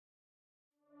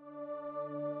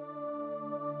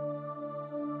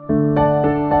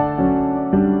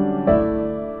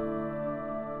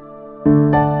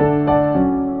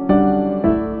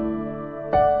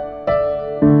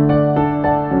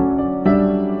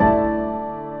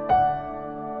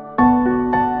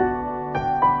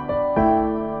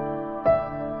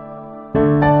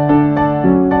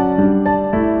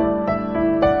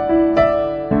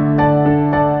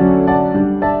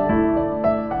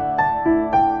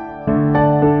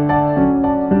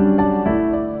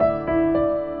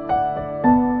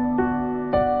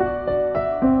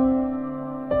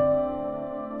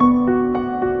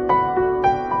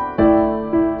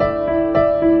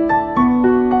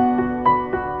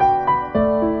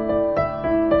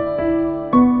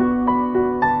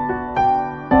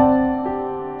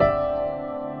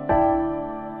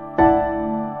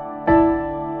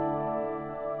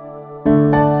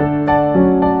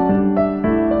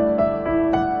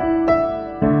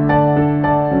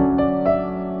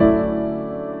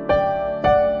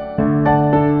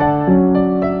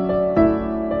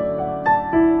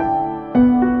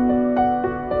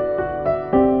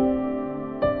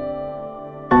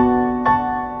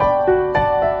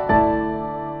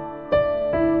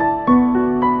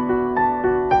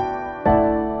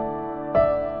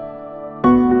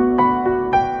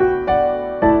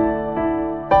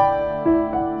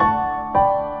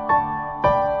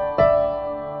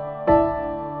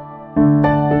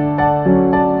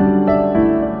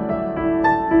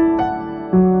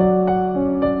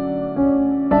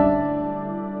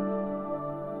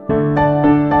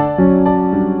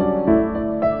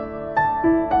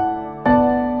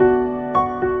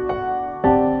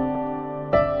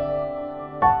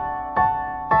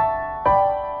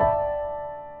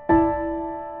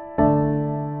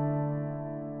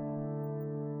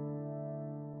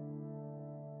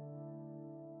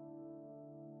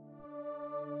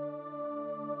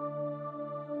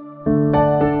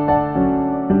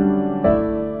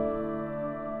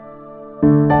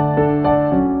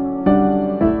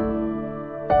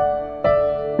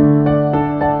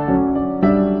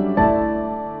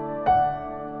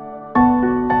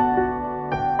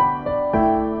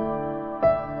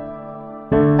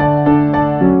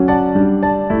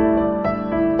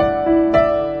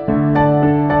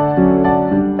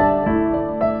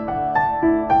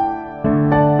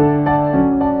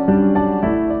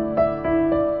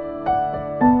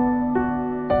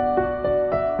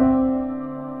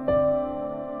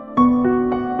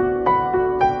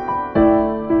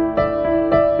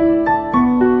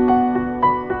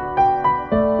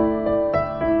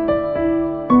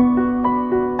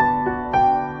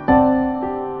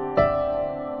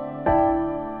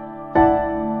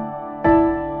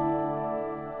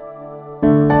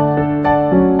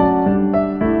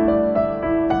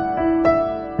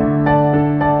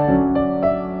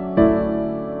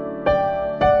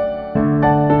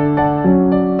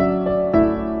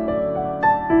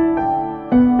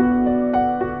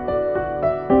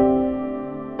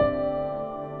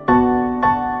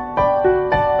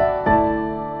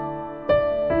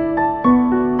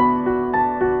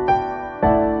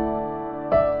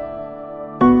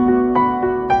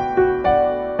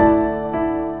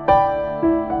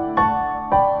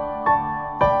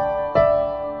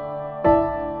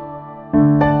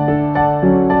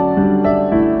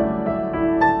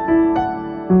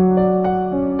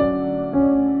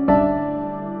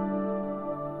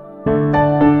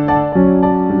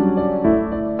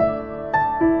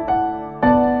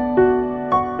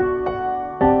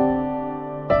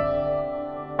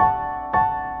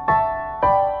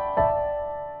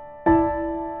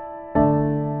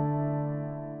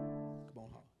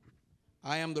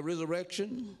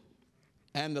resurrection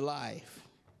and the life.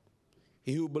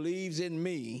 He who believes in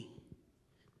me,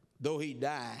 though he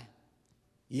die,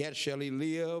 yet shall he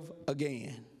live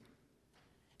again.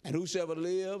 And whosoever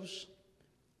lives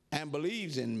and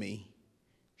believes in me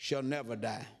shall never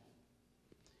die.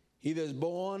 He that is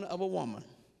born of a woman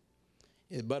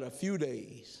is but a few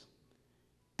days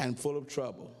and full of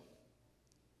trouble.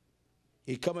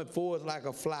 He cometh forth like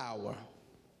a flower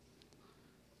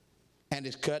and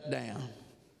is cut down.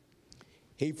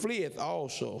 He fleeth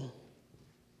also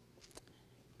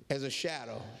as a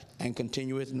shadow and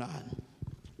continueth not.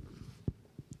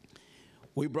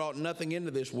 We brought nothing into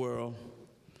this world,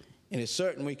 and it's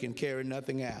certain we can carry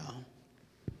nothing out.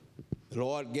 The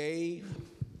Lord gave,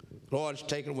 the Lord has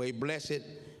taken away. Blessed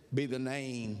be the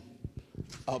name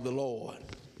of the Lord.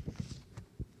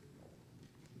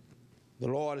 The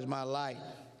Lord is my light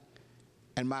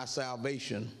and my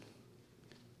salvation.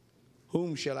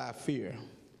 Whom shall I fear?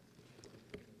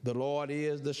 The Lord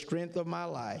is the strength of my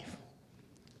life.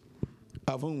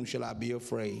 Of whom shall I be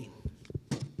afraid?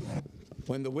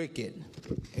 When the wicked,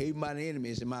 even my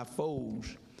enemies and my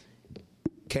foes,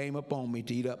 came upon me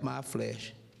to eat up my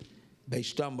flesh, they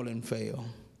stumbled and fell.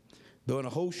 Though an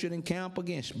host should encamp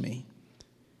against me,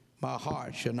 my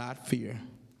heart shall not fear.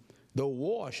 Though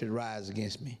war should rise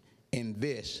against me, in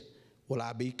this will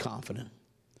I be confident.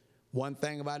 One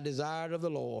thing have I desired of the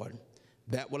Lord,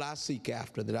 that will I seek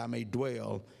after, that I may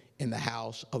dwell in the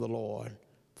house of the Lord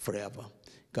forever.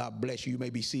 God bless you. You may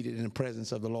be seated in the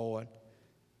presence of the Lord.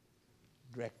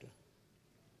 Director.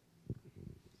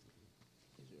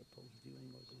 Is there a post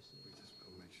viewing or this? We just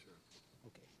will make sure.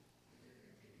 Okay.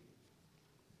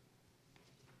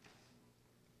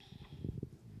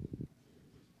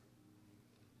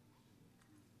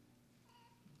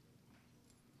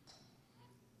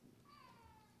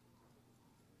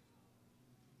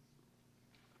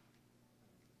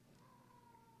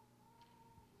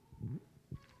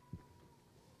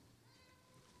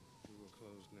 We will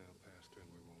close now, Pastor, and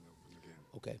we won't open again.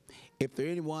 Okay. If there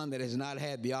anyone that has not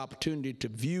had the opportunity to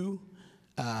view,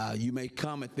 you may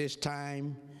come at this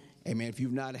time. Amen. If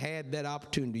you've not had that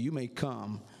opportunity, you may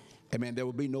come. Amen. There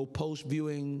will be no post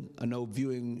viewing or no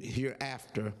viewing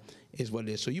hereafter, is what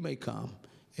it is. So you may come.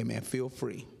 Amen. Feel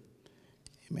free.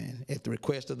 Amen. At the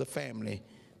request of the family,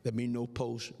 there'll be no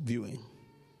post viewing,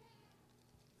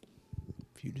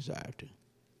 if you desire to.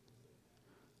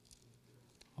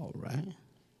 All right.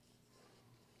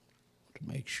 To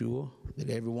make sure that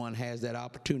everyone has that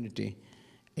opportunity,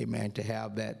 amen, to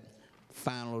have that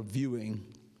final viewing,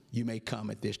 you may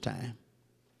come at this time.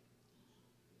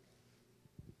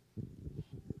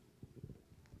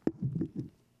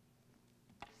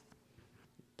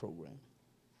 Program.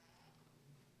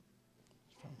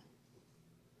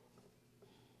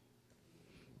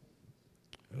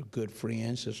 Our good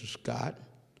friend, Sister Scott,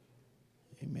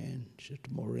 amen, Sister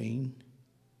Maureen.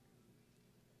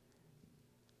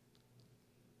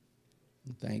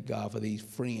 And thank God for these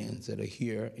friends that are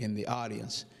here in the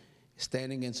audience,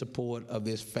 standing in support of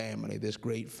this family, this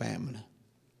great family.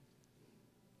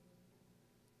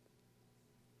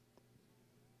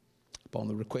 Upon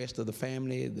the request of the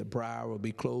family, the briar will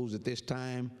be closed at this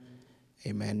time,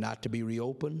 amen, not to be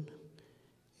reopened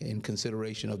in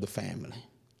consideration of the family.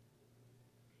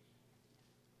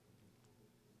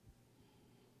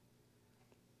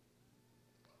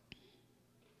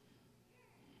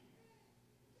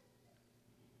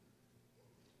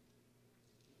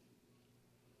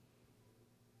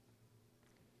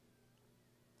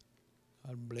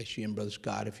 God bless you, and Brother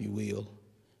Scott, if you will.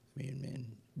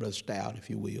 Amen. Brother Stout, if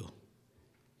you will.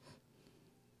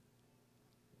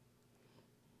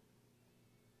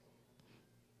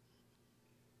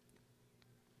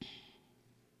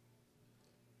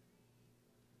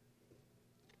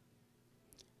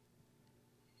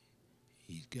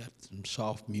 He's got some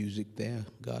soft music there.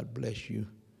 God bless you.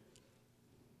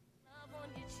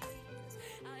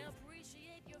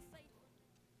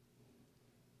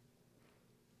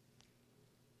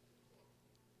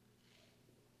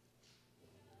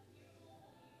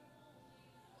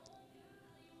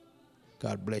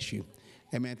 God bless you.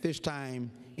 Amen. At this time,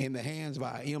 in the hands of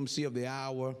our MC of the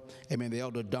hour, amen, the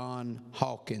Elder Don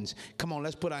Hawkins. Come on,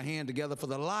 let's put our hand together for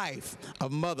the life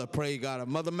of Mother, praise God, of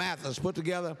Mother Mattis. Put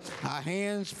together our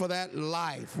hands for that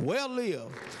life. Well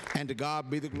lived, and to God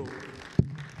be the glory.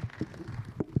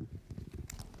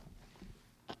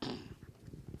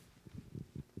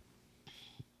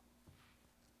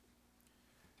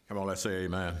 Come on, let's say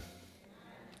amen.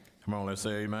 Come on, let's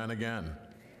say amen again.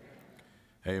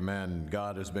 Amen.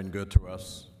 God has been good to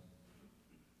us.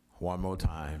 One more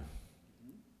time.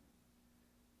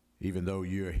 Even though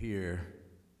you're here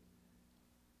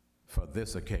for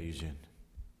this occasion.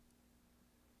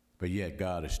 But yet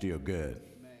God is still good.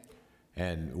 Amen.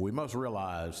 And we must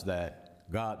realize that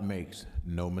God makes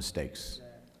no mistakes.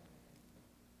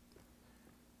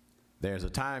 There's a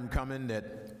time coming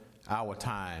that our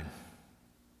time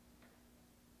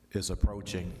is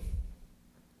approaching,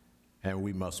 and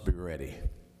we must be ready.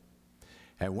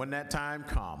 And when that time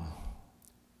comes,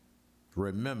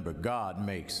 remember, God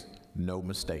makes no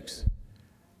mistakes.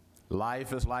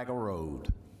 Life is like a road.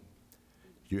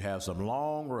 You have some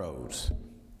long roads.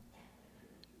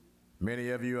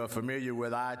 Many of you are familiar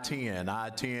with I-10.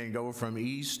 I-10 go from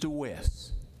east to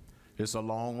west. It's a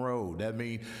long road. That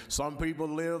means some people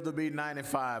live to be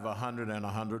 95, 100, and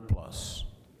 100 plus.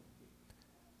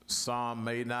 Some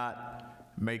may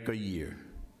not make a year.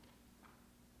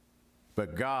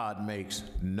 But God makes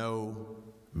no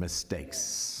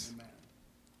mistakes.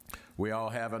 We all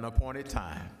have an appointed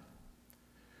time.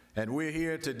 And we're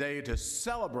here today to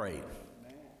celebrate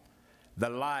the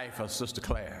life of Sister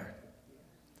Claire.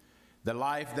 The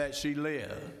life that she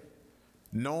lived.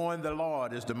 Knowing the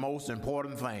Lord is the most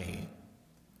important thing.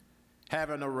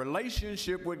 Having a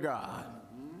relationship with God,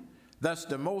 that's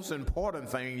the most important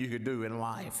thing you could do in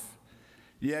life.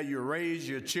 Yeah, you raise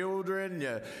your children,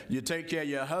 you take care of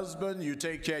your husband, you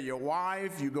take care of your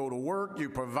wife, you go to work, you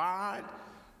provide.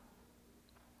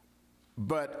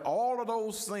 But all of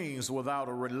those things without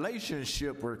a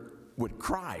relationship with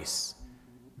Christ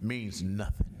means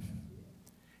nothing.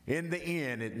 In the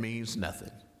end, it means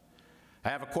nothing. I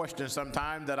have a question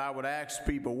sometime that I would ask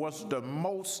people, what's the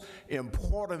most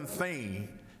important thing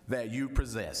that you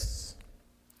possess?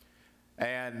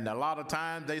 And a lot of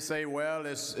times they say, well,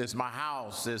 it's my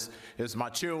house, it's my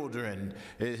children,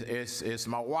 it's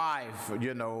my wife,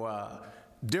 you know,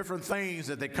 different things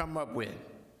that they come up with.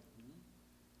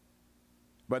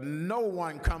 But no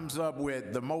one comes up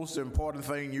with the most important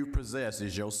thing you possess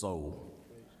is your soul.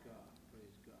 Praise God.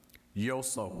 Praise God. Your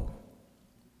soul.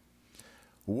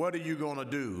 What are you going to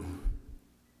do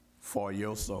for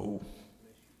your soul?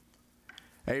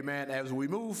 Amen. As we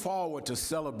move forward to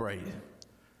celebrate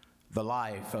the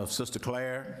life of Sister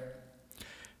Claire,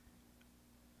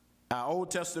 our Old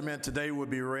Testament today will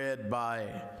be read by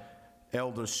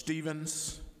Elder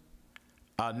Stevens,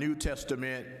 our New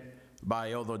Testament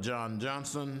by Elder John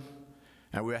Johnson,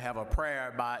 and we'll have a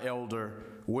prayer by Elder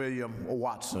William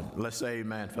Watson. Let's say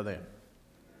amen for them.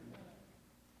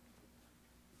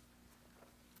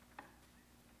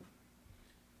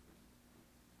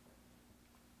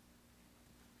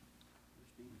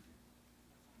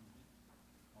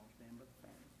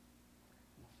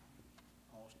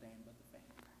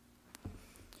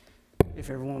 If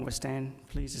everyone would stand,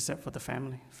 please, except for the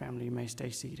family. Family, you may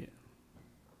stay seated.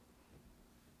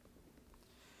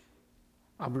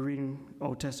 I'll be reading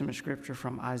Old Testament scripture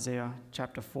from Isaiah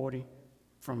chapter 40,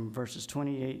 from verses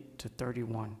 28 to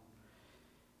 31.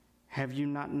 Have you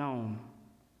not known?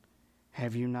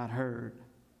 Have you not heard?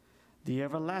 The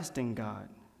everlasting God,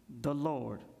 the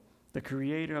Lord, the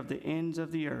creator of the ends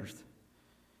of the earth,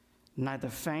 neither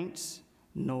faints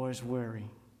nor is weary.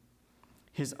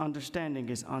 His understanding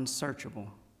is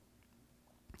unsearchable.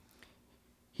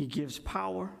 He gives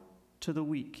power to the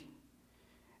weak,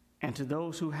 and to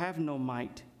those who have no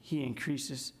might, he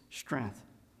increases strength.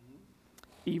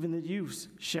 Even the youths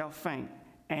shall faint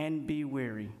and be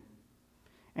weary,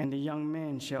 and the young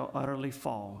men shall utterly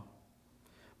fall.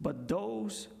 But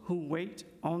those who wait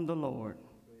on the Lord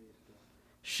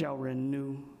shall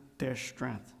renew their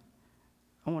strength.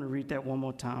 I want to read that one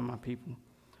more time, my people.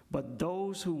 But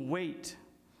those who wait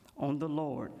on the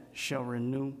Lord shall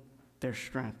renew their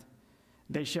strength.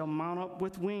 They shall mount up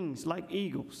with wings like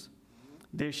eagles.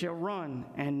 They shall run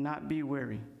and not be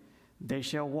weary. They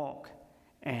shall walk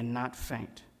and not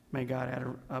faint. May God add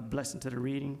a blessing to the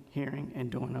reading, hearing, and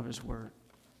doing of his word.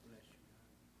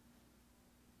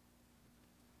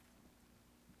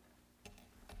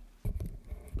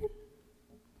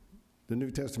 The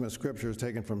New Testament scripture is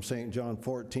taken from St. John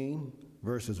 14,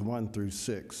 verses 1 through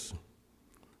 6.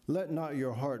 Let not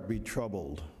your heart be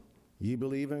troubled. Ye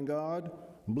believe in God,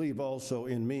 believe also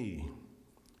in me.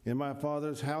 In my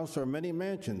Father's house are many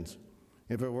mansions.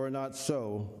 If it were not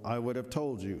so, I would have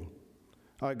told you.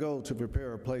 I go to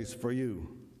prepare a place for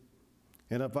you.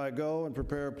 And if I go and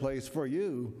prepare a place for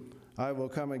you, I will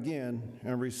come again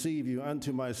and receive you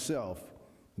unto myself,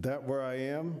 that where I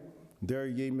am, there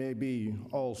ye may be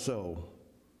also.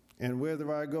 And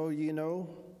whither I go ye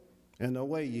know, and the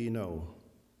way ye know.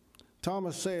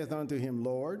 Thomas saith unto him,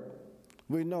 Lord,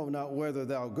 we know not whither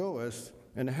thou goest,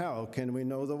 and how can we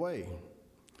know the way?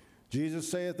 Jesus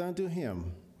saith unto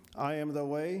him, I am the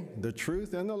way, the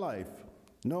truth, and the life.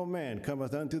 No man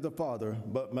cometh unto the Father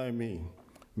but by me.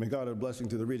 May God add a blessing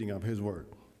to the reading of his word.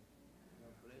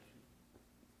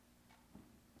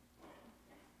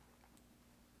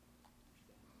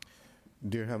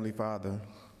 Dear Heavenly Father,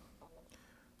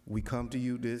 we come to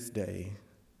you this day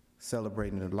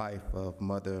celebrating the life of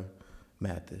Mother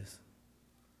Mattis.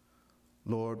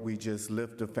 Lord, we just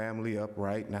lift the family up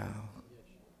right now.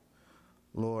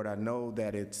 Lord, I know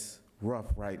that it's rough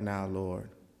right now, Lord,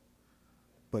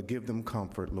 but give them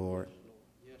comfort, Lord.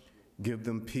 Give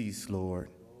them peace, Lord.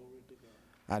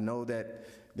 I know that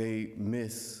they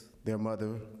miss their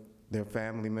mother, their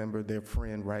family member, their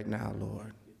friend right now,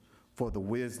 Lord, for the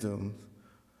wisdom,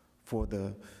 for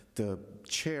the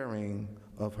cheering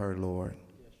of her, Lord.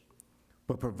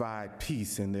 But provide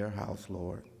peace in their house,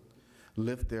 Lord.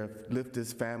 Lift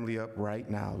this family up right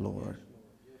now, Lord,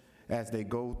 as they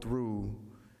go through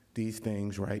these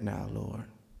things right now, Lord.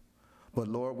 But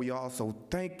Lord, we also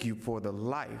thank you for the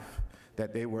life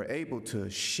that they were able to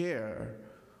share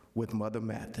with Mother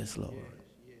Mattis, Lord.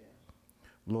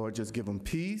 Lord, just give them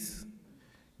peace,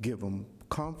 give them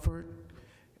comfort,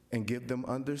 and give them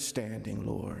understanding,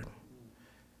 Lord,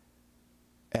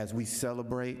 as we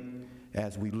celebrate,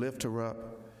 as we lift her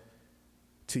up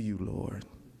to you, Lord.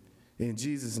 In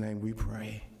Jesus' name we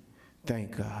pray.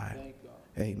 Thank God.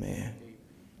 Amen.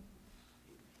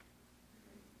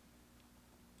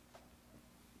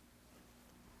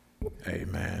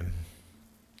 Amen.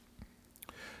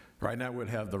 Right now we'll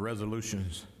have the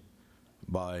resolutions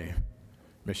by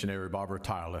missionary Barbara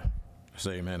Tyler.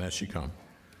 Say amen as she comes.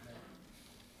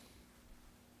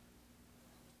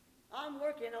 I'm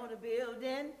working on a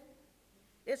building.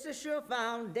 It's a sure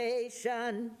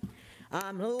foundation.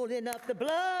 I'm holding up the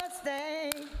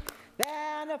bloodstained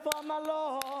banner for my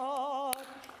Lord.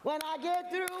 When I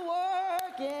get through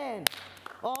working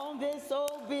on this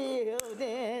old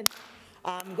building,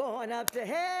 I'm going up to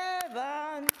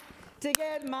heaven to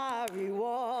get my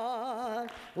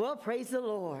reward. Well, praise the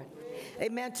Lord.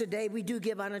 Amen. Today we do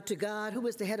give honor to God, who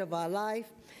is the head of our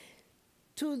life,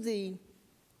 to the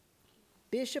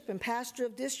bishop and pastor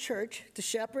of this church, the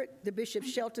shepherd, the Bishop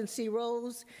Shelton C.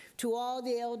 Rose, to all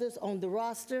the elders on the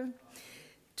roster,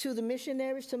 to the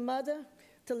missionaries, to Mother,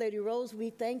 to Lady Rose,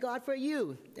 we thank God for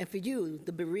you and for you,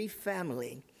 the bereaved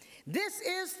family. This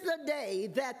is the day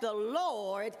that the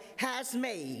Lord has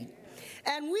made,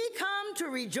 and we come to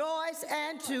rejoice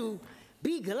and to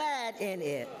be glad in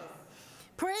it.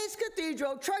 Praise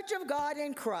Cathedral Church of God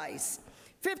in Christ,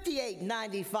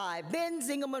 5895 Ben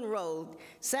Zingerman Road,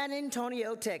 San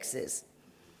Antonio, Texas.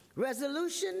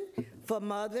 Resolution for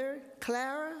Mother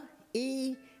Clara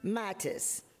E.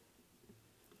 Mattis.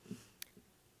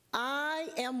 I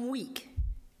am weak,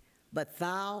 but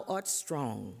thou art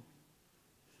strong.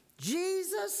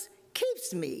 Jesus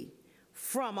keeps me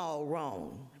from all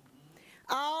wrong.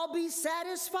 I'll be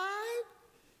satisfied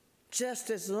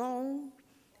just as long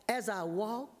as I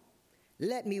walk.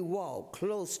 Let me walk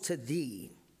close to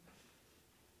thee.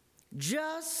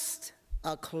 Just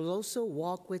a closer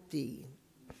walk with thee.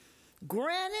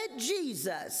 Granted,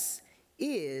 Jesus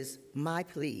is my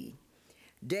plea.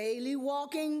 Daily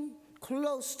walking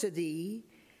close to thee.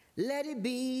 Let it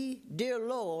be, dear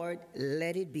Lord,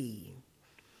 let it be.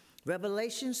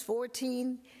 Revelations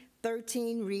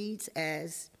 14:13 reads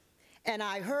as, and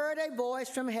I heard a voice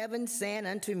from heaven saying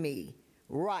unto me,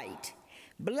 write,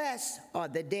 blessed are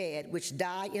the dead which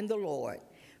die in the Lord,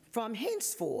 from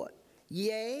henceforth,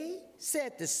 yea,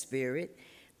 said the Spirit,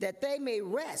 that they may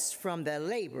rest from their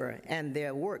labor, and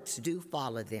their works do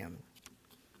follow them.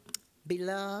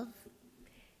 Beloved,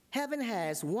 heaven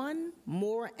has one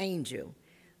more angel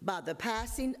by the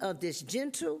passing of this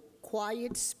gentle,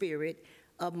 quiet spirit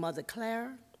of Mother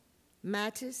Clara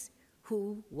Mattis,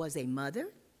 who was a mother,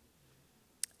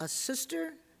 a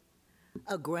sister,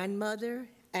 a grandmother,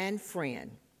 and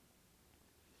friend.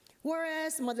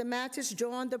 Whereas Mother Mattis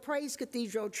joined the Praise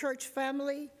Cathedral Church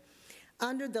family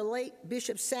under the late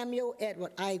Bishop Samuel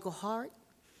Edward Iglehart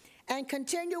and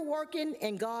continued working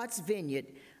in God's vineyard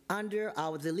under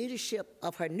the leadership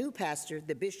of her new pastor,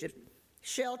 the Bishop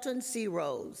Shelton C.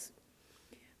 Rose.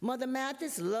 Mother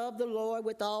Mattis loved the Lord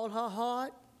with all her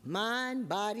heart, mind,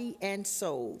 body, and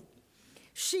soul.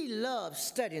 She loved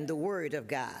studying the Word of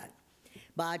God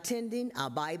by attending our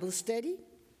Bible study,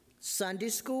 Sunday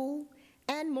school,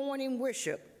 and morning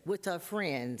worship with her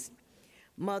friends,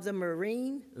 Mother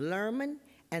Maureen Lerman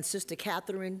and Sister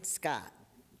Catherine Scott.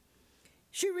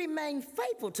 She remained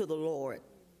faithful to the Lord,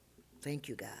 thank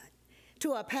you, God,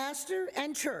 to her pastor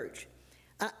and church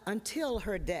until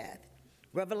her death.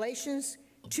 Revelations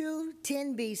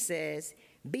 2:10b says,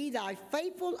 be thou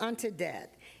faithful unto death,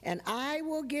 and I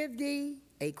will give thee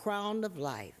a crown of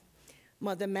life.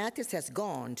 Mother Mattis has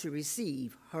gone to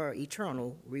receive her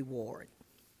eternal reward.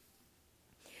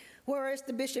 Whereas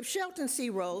the Bishop Shelton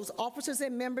C. Rose, officers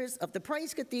and members of the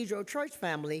Praise Cathedral Church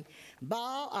family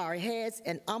bow our heads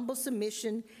in humble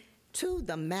submission to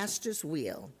the Master's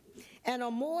will and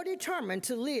are more determined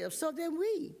to live so that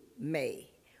we may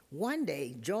one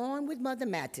day join with Mother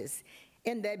Mattis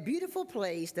in that beautiful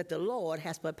place that the Lord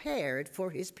has prepared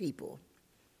for his people.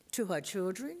 To her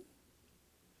children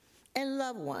and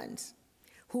loved ones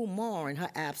who mourn her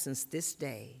absence this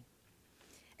day,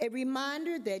 a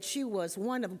reminder that she was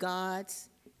one of God's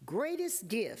greatest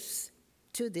gifts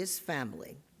to this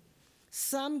family.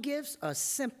 Some gifts are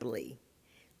simply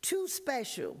too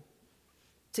special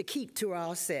to keep to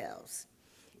ourselves.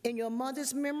 In your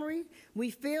mother's memory,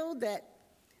 we feel that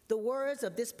the words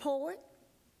of this poet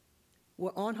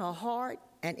were on her heart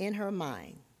and in her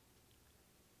mind.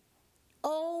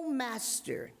 O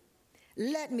Master,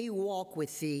 let me walk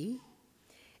with thee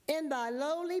in thy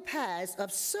lowly paths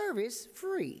of service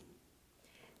free.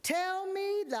 Tell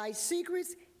me thy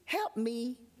secrets, help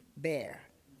me bear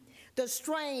the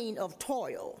strain of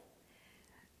toil,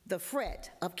 the fret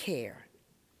of care.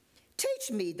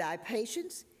 Teach me thy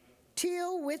patience,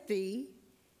 till with thee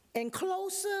in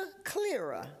closer,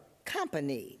 clearer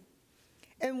company,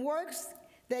 and works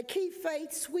that keep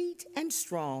faith sweet and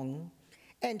strong,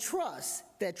 and trust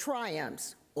that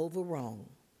triumphs over wrong.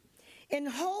 In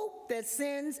hope that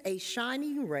sends a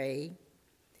shining ray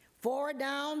far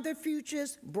down the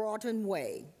future's broadened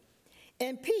way,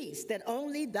 and peace that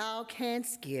only thou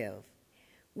canst give.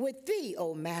 With thee,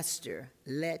 O Master,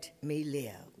 let me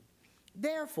live.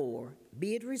 Therefore,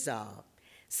 be it resolved,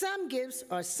 some gifts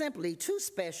are simply too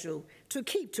special to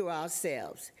keep to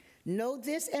ourselves. Know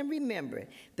this and remember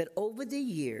that over the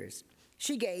years,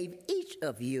 she gave each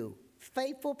of you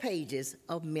faithful pages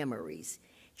of memories.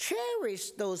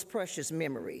 Cherish those precious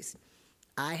memories.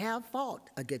 I have fought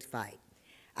a good fight.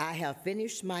 I have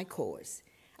finished my course.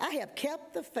 I have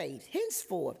kept the faith.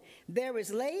 Henceforth, there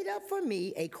is laid up for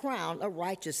me a crown of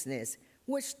righteousness,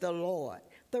 which the Lord,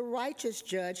 the righteous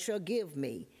judge, shall give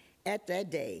me at that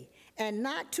day, and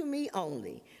not to me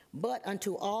only, but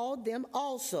unto all them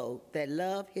also that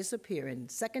love his appearing.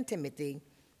 2 Timothy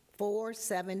 4,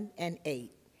 7, and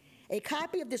 8. A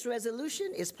copy of this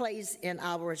resolution is placed in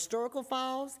our historical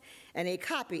files, and a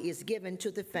copy is given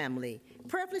to the family.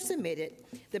 Prayerfully submitted,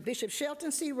 the Bishop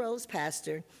Shelton C. Rose,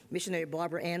 pastor, missionary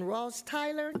Barbara Ann Ross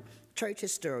Tyler, church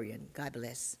historian. God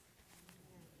bless.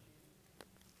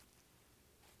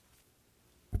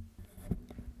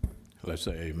 Let's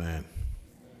say amen.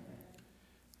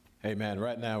 Amen.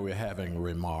 Right now we're having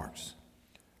remarks.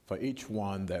 For each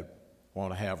one that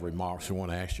want to have remarks, we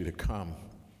want to ask you to come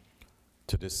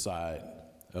to this side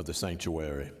of the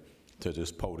sanctuary, to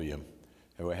this podium.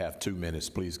 And we have 2 minutes.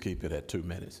 Please keep it at 2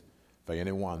 minutes. For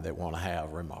anyone that want to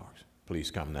have remarks, please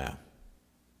come now.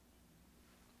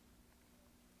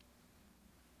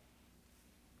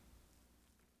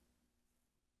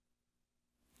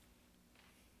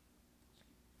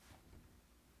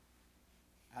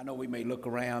 I know we may look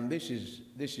around. This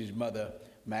is Mother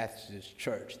Mattis'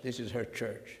 church. This is her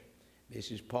church. This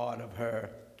is part of her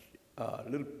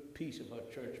little piece of her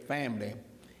church family.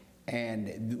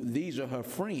 And these are her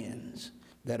friends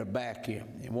that are back here.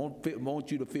 And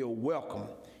want you to feel welcome.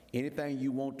 Anything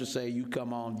you want to say, you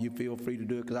come on, you feel free to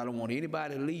do it, because I don't want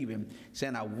anybody leaving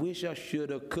saying, I wish I should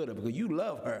have, could have, because you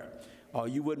love her, or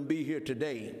you wouldn't be here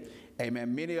today.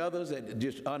 Amen. Many others that are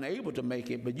just unable to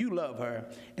make it, but you love her.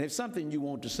 And if something you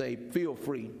want to say, feel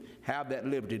free. Have that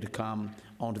liberty to come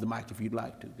onto the mic if you'd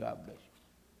like to. God bless you.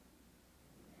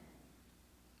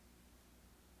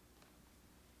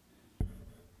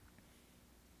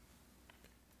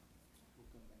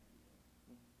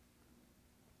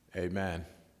 Amen.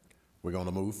 We're going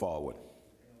to move forward.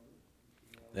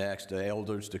 They ask the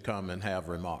elders to come and have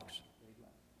remarks.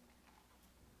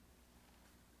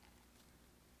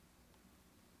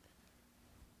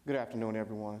 Good afternoon,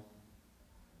 everyone.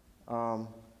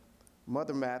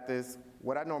 Mother Mattis,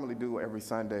 what I normally do every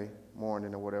Sunday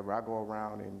morning or whatever, I go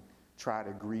around and try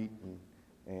to greet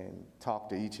and talk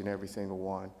to each and every single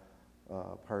one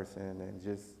person and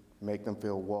just make them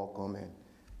feel welcome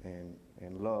and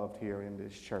loved here in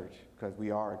this church, because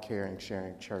we are a caring,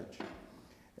 sharing church.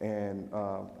 And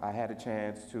I had a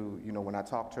chance to, when I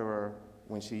talked to her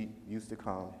when she used to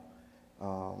come,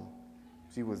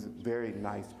 she was a very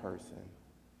nice person.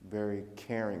 Very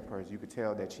caring person. You could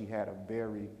tell that she had a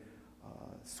very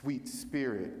sweet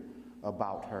spirit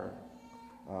about her.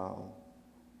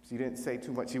 She didn't say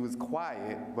too much. She was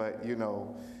quiet, but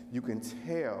you can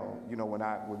tell, when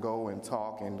I would go and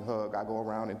talk and hug, I go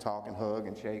around and talk and hug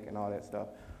and shake and all that stuff.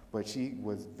 but she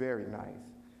was very nice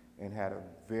and had a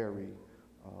very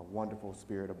wonderful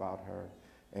spirit about her,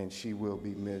 and she will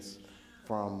be missed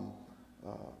from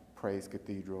Praise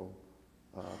Cathedral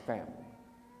family.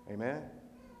 Amen?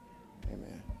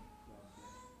 Amen.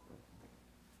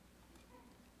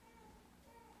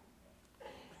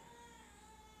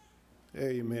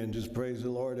 Amen. Just praise the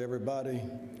Lord, everybody.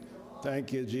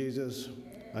 Thank you, Jesus.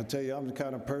 I tell you, I'm the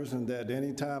kind of person that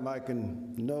anytime I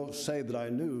can say that I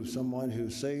knew someone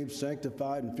who's saved,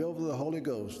 sanctified, and filled with the Holy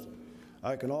Ghost,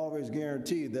 I can always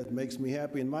guarantee that makes me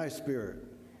happy in my spirit,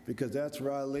 because that's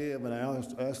where I live, and I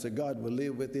ask that God would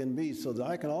live within me so that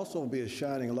I can also be a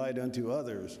shining light unto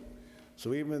others.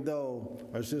 So even though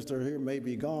our sister here may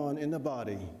be gone in the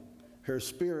body, her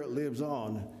spirit lives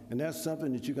on, and that's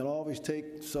something that you can always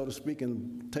take, so to speak,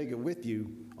 and take it with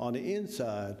you on the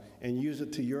inside and use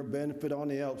it to your benefit on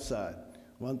the outside.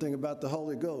 One thing about the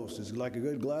Holy Ghost is like a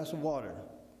good glass of water.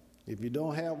 If you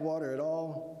don't have water at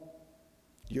all,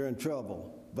 you're in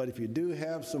trouble. But if you do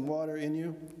have some water in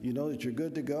you, you know that you're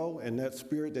good to go, and that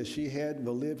spirit that she had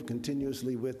will live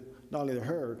continuously with not only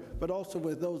her, but also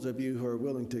with those of you who are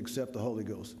willing to accept the Holy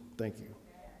Ghost. Thank you.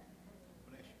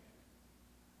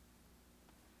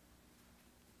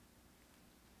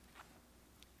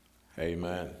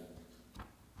 Amen.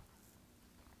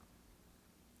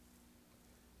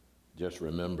 Just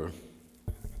remember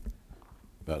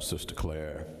about Sister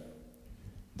Claire,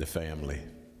 the family.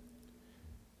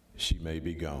 She may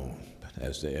be gone, but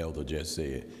as the elder just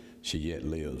said, she yet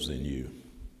lives in you.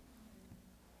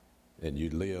 And you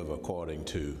live according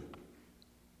to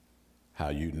how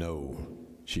you know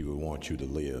she would want you to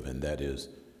live, and that is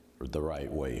the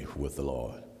right way with the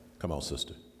Lord. Come on,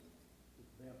 sister.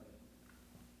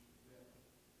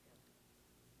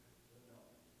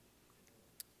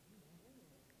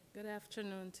 Good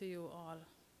afternoon to you all.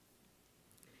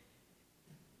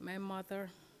 My mother,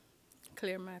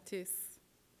 Claire Mattis,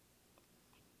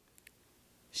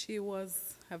 she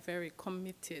was a very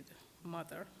committed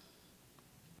mother.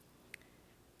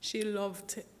 She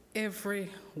loved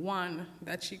everyone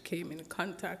that she came in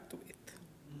contact with.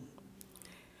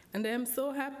 And I'm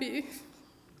so happy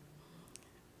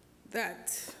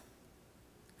that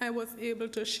I was able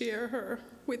to share her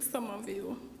with some of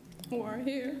you who are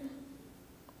here.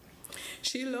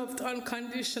 She loved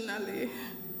unconditionally.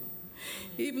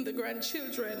 Even the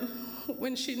grandchildren,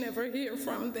 when she never heard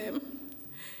from them,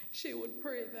 she would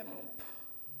pray them up.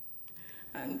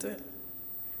 And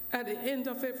at the end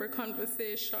of every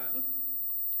conversation,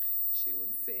 she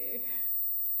would say,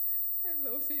 I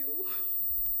love you.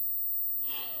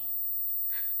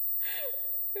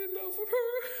 I love her.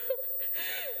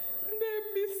 And I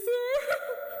miss her.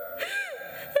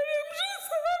 And I'm just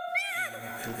happy. I'm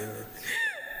happy that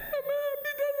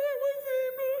I was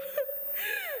able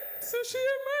to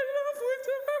share my love with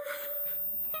her.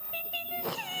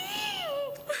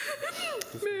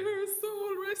 May her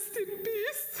soul rest in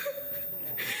peace.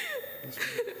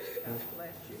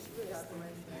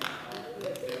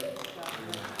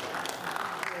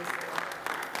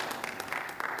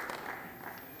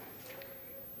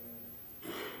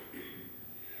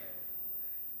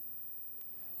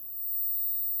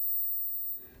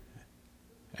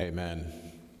 Amen.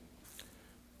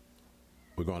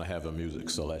 We're going to have a music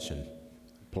selection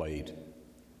played,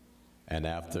 and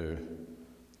after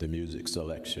the music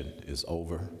selection is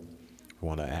over, I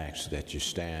want to ask that you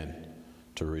stand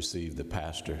to receive the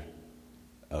pastor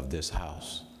of this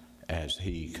house as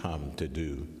he come to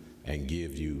do and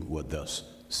give you what thus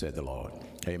said the Lord.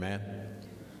 Amen.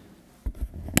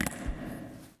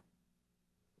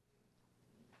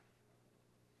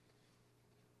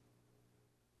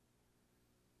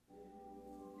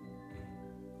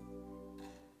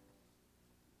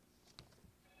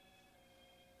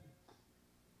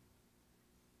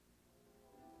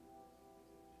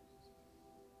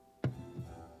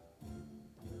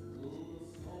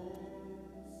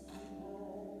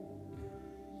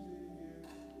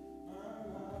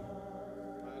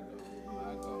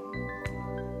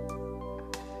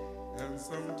 And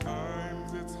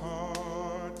sometimes it's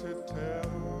hard to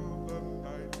tell the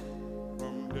night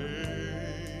from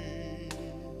day.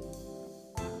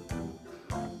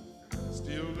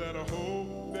 Still that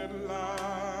hope that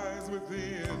lies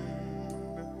within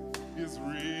is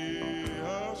reassured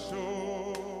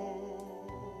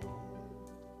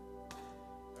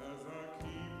as I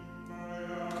keep my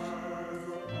eyes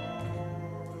upon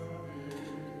the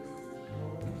distant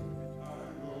shore. I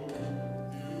know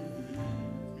you'll lead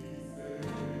me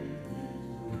safely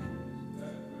through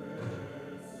that blessed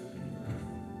rest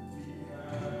He has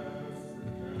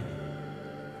prepared.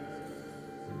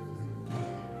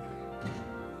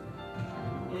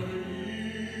 But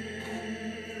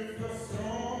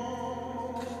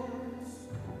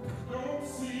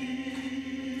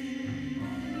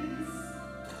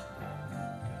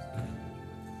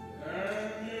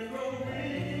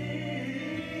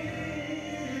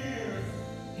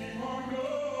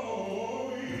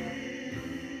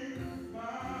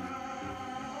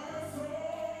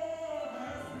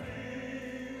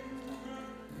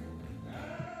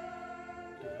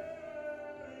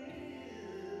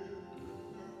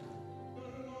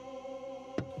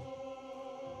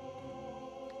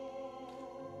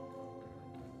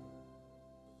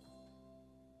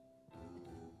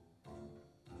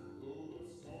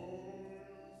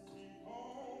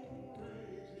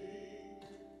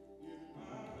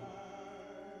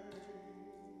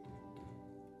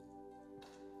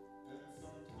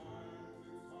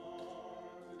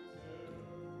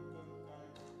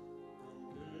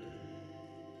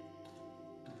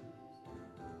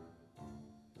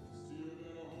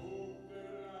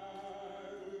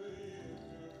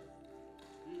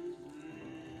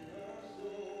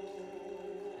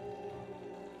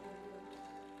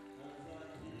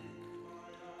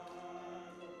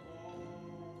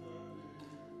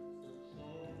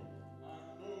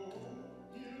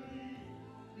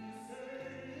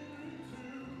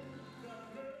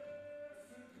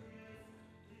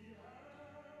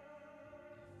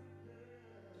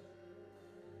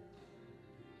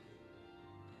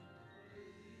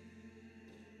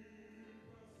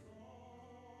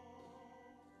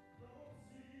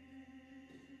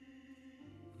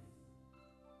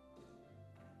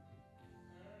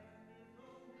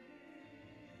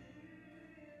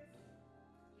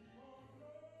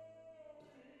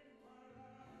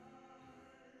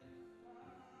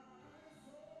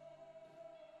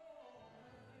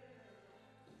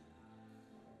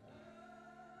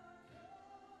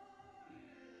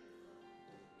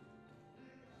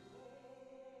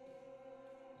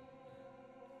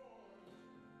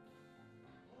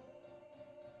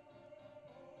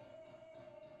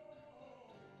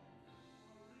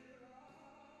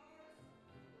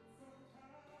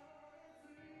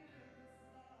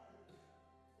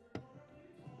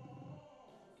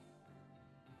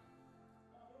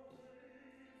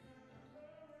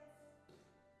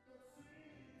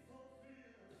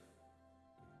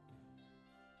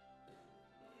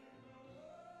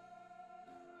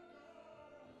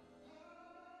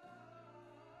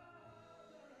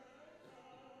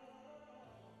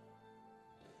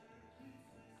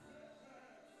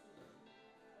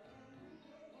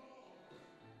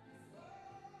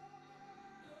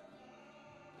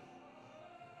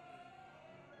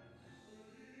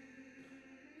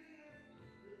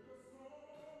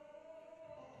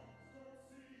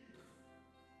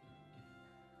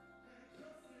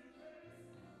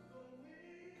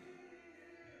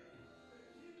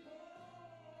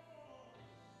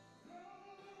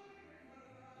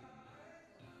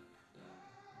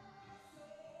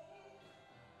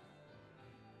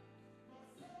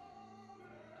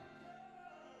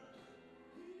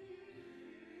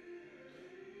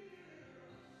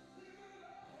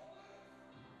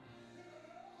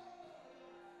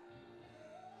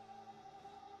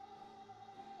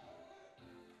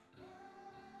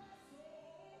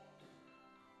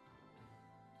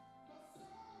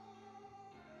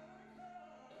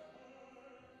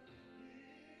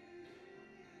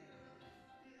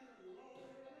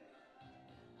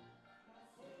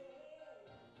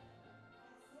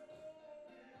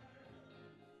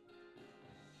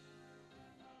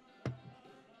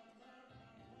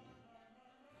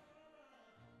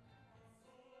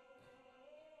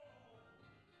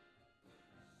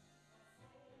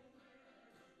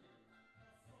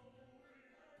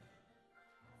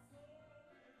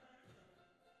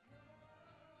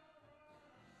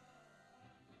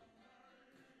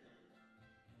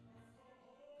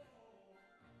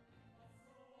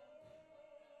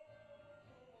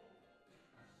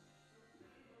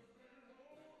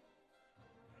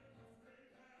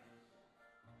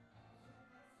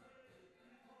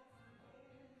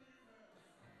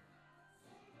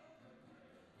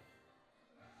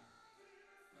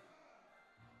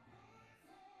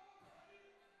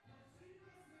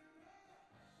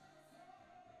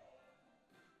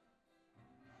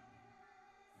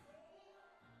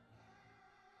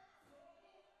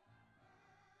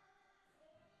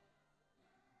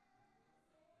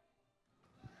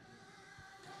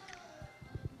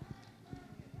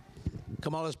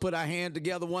Come on, let's put our hand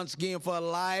together once again for a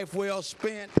life well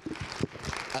spent.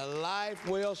 A life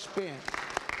well spent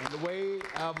in the way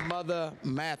of Mother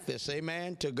Mattis.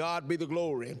 Amen. To God be the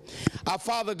glory. Our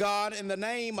Father God, in the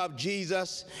name of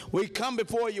Jesus, we come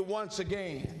before you once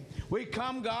again. We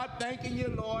come, God, thanking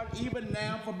you, Lord, even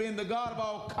now for being the God of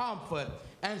all comfort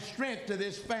and strength to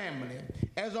this family,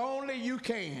 as only you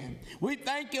can. We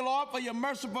thank you, Lord, for your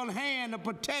merciful hand of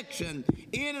protection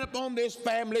in and upon this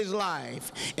family's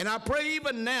life. And I pray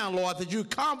even now, Lord, that you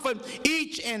comfort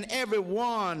each and every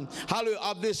one, hallelujah,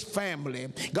 of this family.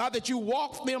 God, that you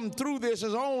walk them through this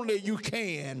as only you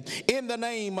can, in the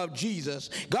name of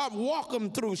Jesus. God, walk them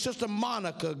through Sister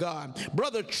Monica, God,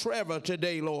 Brother Trevor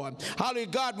today, Lord. Hallelujah,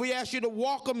 God, we ask you to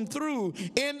walk them through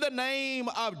in the name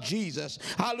of Jesus.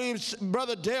 Hallelujah,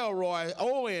 Brother Delroy,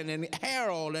 Owen, and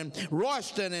Harold, and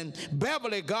Royston, and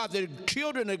Beverly, God, the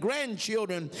children, the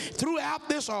grandchildren, throughout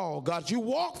this all, God, you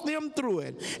walk them through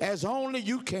it as only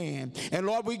you can. And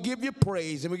Lord, we give you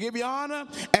praise, and we give you honor,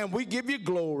 and we give you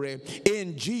glory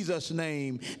in Jesus'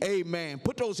 name. Amen.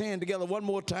 Put those hands together one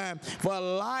more time for a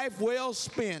life well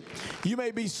spent. You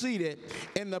may be seated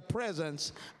in the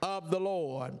presence of the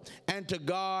Lord, and to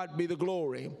God be the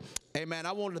glory. Amen.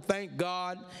 I want to thank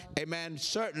God, amen,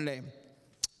 certainly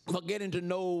for getting to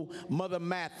know Mother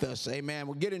Mattis. Amen.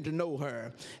 We're getting to know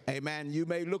her. Amen. You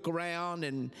may look around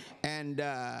and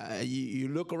you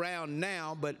look around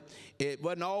now, but it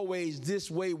wasn't always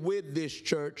this way with this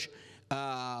church.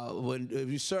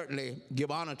 We certainly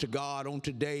give honor to God on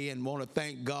today and want to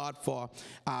thank God for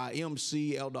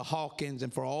MC, Elder Hawkins,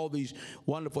 and for all these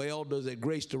wonderful elders that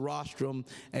graced the rostrum,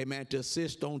 amen, to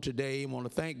assist on today. I want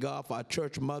to thank God for our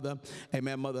church mother,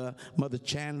 amen, Mother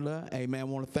Chandler, amen. I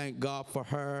want to thank God for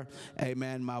her,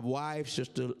 amen. My wife,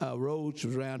 Sister Rhodes,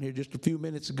 was around here just a few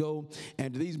minutes ago,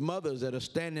 and to these mothers that are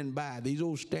standing by, these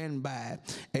old standby,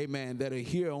 amen, that are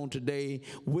here on today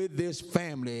with this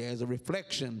family as a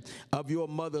reflection of your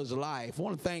mother's life. I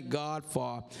want to thank God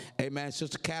for, amen,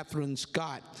 Sister Catherine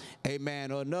Scott, amen,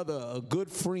 a good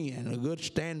friend, a good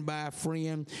standby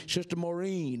friend, Sister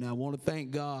Maureen. I want to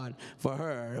thank God for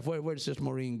her. Where did Sister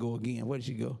Maureen go again? Where did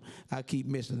she go? I keep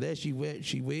missing. There she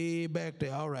way back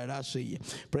there. All right, I see you.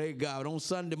 Praise God. On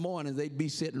Sunday mornings, they'd be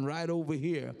sitting right over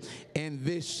here in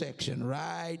this section,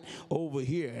 right over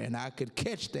here, and I could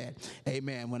catch that.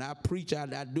 Amen. When I preach,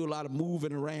 I'd do a lot of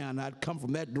moving around. I'd come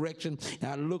from that direction,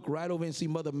 and I'd look right over and see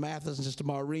Mother Mattis and Sister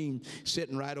Maureen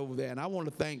sitting right over there. And I want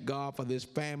to thank God for this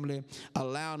family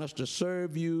allowing us to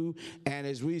serve you, and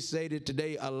as we stated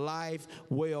today, a life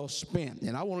well spent.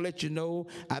 And I want to let you know,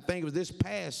 I think it was this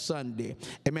past Sunday,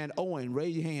 amen, Owen,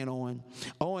 raise your hand, Owen.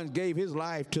 Owen gave his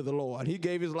life to the Lord. He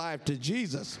gave his life to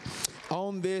Jesus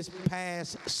on this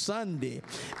past Sunday.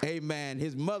 Amen.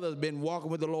 His mother's been walking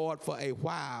with the Lord for a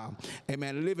while.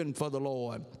 Amen. Living for the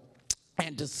Lord.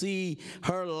 And to see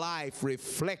her life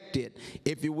reflected,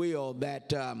 if you will, that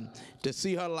to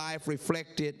see her life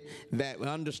reflected, that we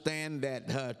understand that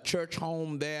her church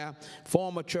home there,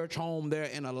 former church home there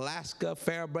in Alaska,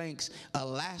 Fairbanks,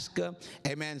 Alaska,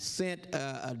 amen, sent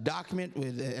a document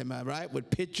with, am I right, with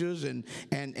pictures and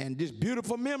just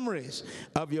beautiful memories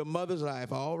of your mother's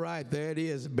life. All right, there it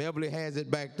is. Beverly has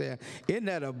it back there. Isn't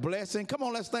that a blessing? Come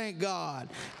on, let's thank God.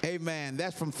 Amen.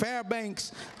 That's from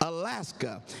Fairbanks,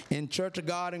 Alaska, in Church of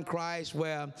God in Christ,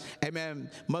 where, amen,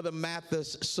 Mother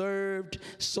Mattis served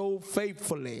so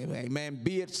faithfully, amen,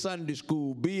 be it Sunday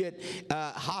school, be it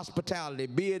hospitality,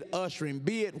 be it ushering,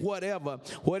 be it whatever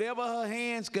her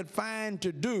hands could find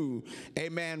to do,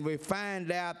 amen. We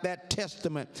find out that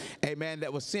testament, amen,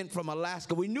 that was sent from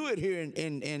Alaska. We knew it here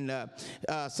in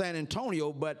San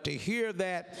Antonio, but to hear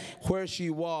that where she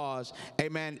was,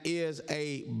 amen, is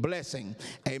a blessing,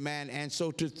 amen. And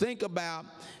so to think about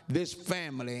this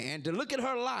family and to look at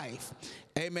her life,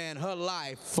 amen, her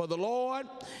life for the Lord,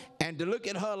 and to look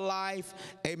at her life,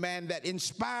 amen, that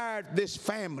inspired this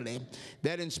family,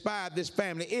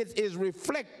 it is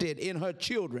reflected in her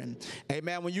children,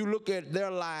 amen. When you look at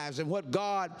their lives and what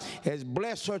God has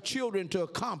blessed her children to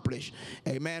accomplish,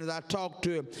 amen. As I talked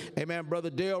to, amen,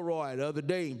 Brother Delroy the other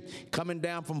day, coming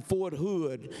down from Fort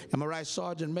Hood, am I right,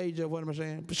 Sergeant Major, what am I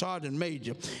saying? Sergeant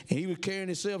Major, and he was carrying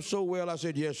himself so well. I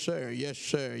said, yes, sir, yes,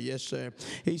 sir, yes, sir.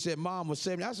 He said, Mom was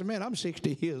 70. I said, man, I'm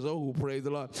 60 years old, praise the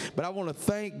Lord. But I want to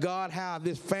thank God how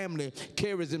this family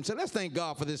carries themselves. Let's thank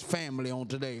God for this family on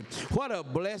today. What a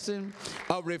blessing,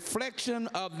 a reflection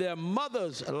of their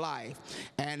mother's life.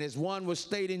 And as one was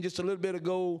stating just a little bit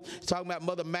ago, talking about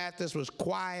Mother Mattis was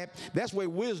quiet. That's where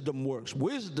wisdom works.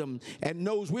 Wisdom and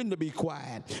knows when to be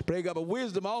quiet. Praise God. But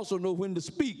wisdom also knows when to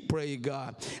speak. Praise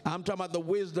God. I'm talking about the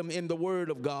wisdom in the Word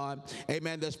of God.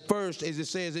 Amen. That's first, as it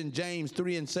says in James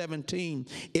 3:17,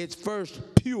 it it's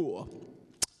first pure,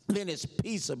 then it's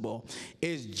peaceable,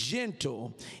 it's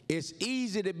gentle, it's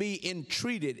easy to be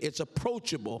entreated, it's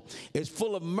approachable, it's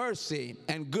full of mercy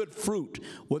and good fruit,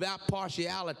 without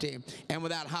partiality and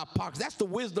without hypocrisy. That's the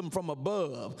wisdom from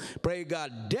above. Praise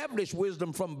God. Devilish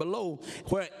wisdom from below,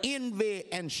 where envy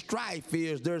and strife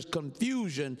is, there's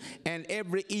confusion and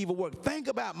every evil work. Think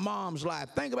about mom's life.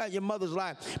 Think about your mother's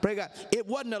life. Praise God. It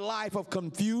wasn't a life of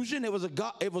confusion. It was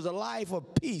a life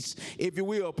of peace, if you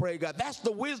will. Praise God. That's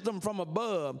the wisdom from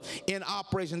above in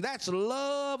operation. That's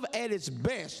love at its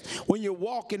best, when you're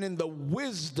walking in the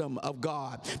wisdom of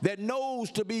God, that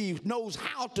knows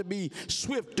how to be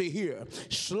swift to hear,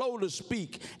 slow to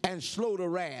speak, and slow to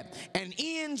wrath, and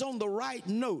ends on the right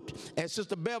note. As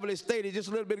Sister Beverly stated just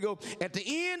a little bit ago, at the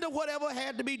end of whatever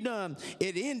had to be done,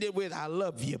 it ended with, I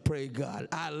love you. Praise God.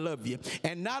 I love you.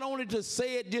 And not only to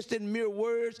say it just in mere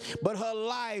words, but her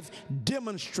life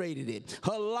demonstrated it.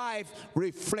 Her life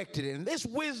reflected it. And this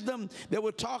wisdom that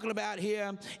we're talking about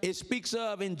here, it speaks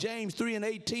of in James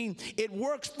 3:18, it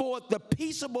works forth the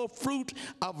peaceable fruit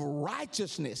of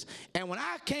righteousness. And when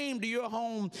I came to your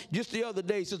home just the other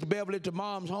day, Sister Beverly, to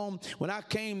Mom's home, when I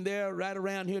came there right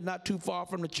around here, not too far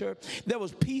from the church, there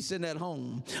was peace in that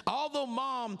home. Although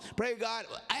Mom, pray God,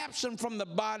 absent from the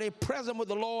body, present with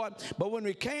the Lord, but when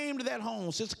we came to that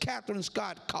home, Sister Catherine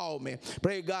Scott called me,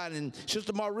 pray God, and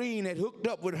Sister Maureen had hooked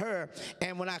up with her,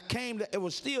 and when I came, it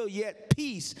was still yet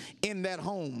peace in that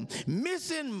home.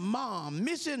 Missing Mom,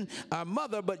 missing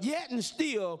mother, but yet and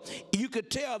still, you could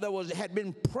tell had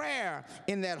been prayer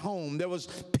in that home. There was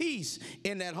peace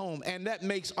in that home, and that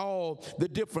makes all the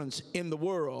difference in the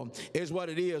world, is what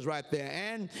it is right there.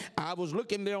 And I was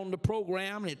looking there on the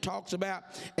program, and it talks about,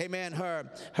 amen,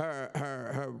 her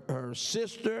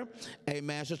sister,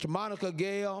 amen, Sister Monica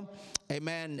Gale,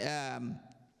 amen,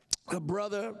 her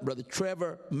brother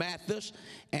Trevor Mattis,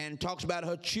 and talks about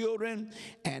her children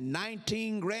and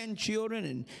 19 grandchildren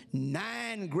and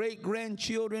 9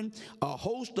 great-grandchildren, a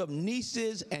host of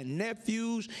nieces and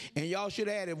nephews, and y'all should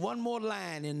have added one more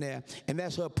line in there, and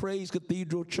that's her Praise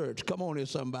Cathedral Church. Come on here,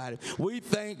 somebody. We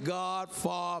thank God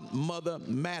for Mother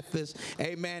Mattis.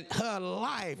 Amen. Her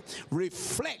life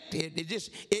reflected.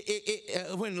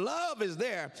 When love is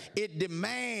there, it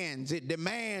demands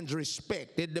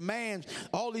respect. It demands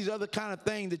all these other kind of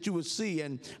things that you would see.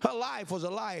 And her life was a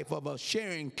life of a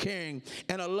sharing, caring,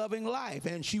 and a loving life.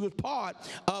 And she was part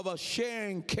of a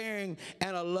sharing, caring,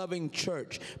 and a loving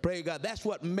church. Praise God. That's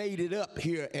what made it up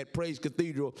here at Praise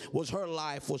Cathedral, was her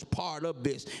life was part of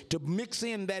this. To mix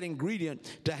in that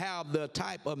ingredient to have the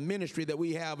type of ministry that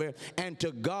we have here, and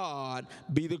to God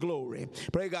be the glory.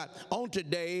 Praise God. On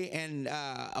today,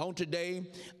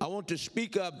 I want to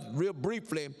speak of real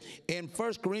briefly in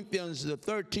 1 Corinthians, the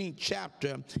 13th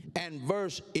chapter, and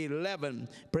verse 11.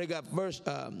 Pray God, 1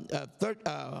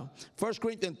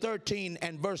 Corinthians 13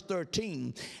 and verse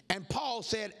 13. And Paul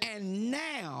said, and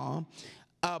now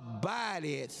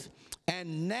abideth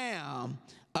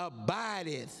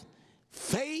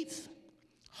faith,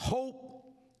 hope,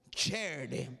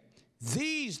 charity.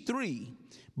 These three,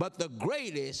 but the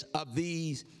greatest of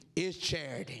these is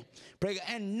charity. Pray God.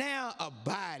 And now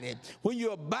abideth. When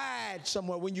you abide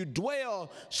somewhere, when you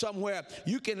dwell somewhere,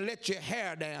 you can let your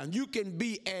hair down. You can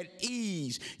be at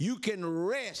ease. You can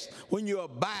rest when you're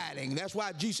abiding. That's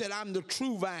why Jesus said, I'm the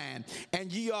true vine,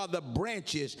 and ye are the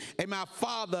branches, and my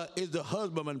Father is the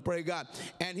husbandman. Pray God.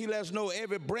 And he lets us know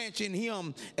every branch in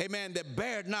him, amen, that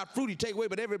beareth not fruit, he take away,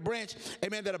 but every branch,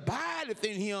 amen, that abideth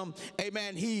in him,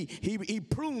 amen, he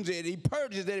prunes it, he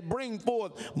purges it, it brings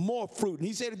forth more fruit. And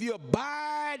he said, if you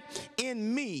abide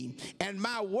in me and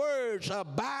my words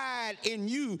abide in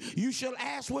you, you shall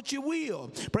ask what you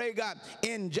will. Pray God,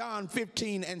 in John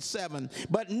 15 and 7.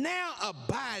 But now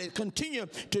abide, continue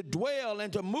to dwell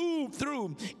and to move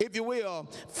through, if you will,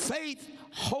 faith,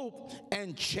 hope,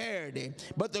 and charity.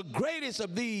 But the greatest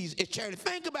of these is charity.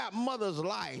 Think about Mother's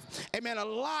life. Amen. A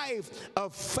life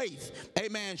of faith.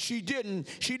 Amen. She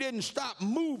didn't stop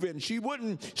moving. She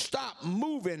wouldn't stop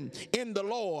moving in the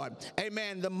Lord.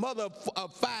 Amen. The mother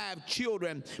of 5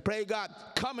 children, pray God,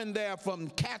 coming there from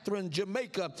Catherine,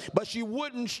 Jamaica, but she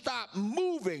wouldn't stop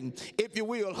moving, if you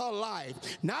will, her life.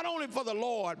 Not only for the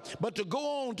Lord, but to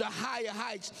go on to higher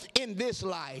heights in this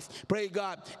life. Pray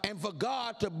God. And for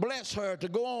God to bless her to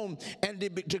go on and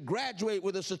to graduate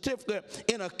with a certificate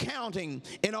in accounting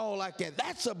and all like that.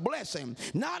 That's a blessing,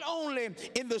 not only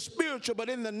in the spiritual but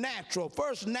in the natural.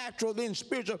 First natural, then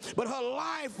spiritual. But her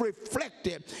life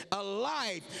reflected a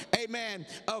life, amen,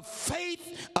 of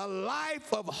faith, a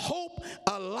life of hope,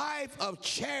 a life of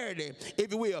charity,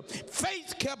 if you will.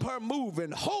 Faith kept her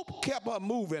moving. Hope kept her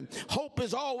moving. Hope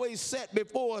is always set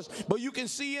before us, but you can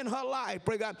see in her life,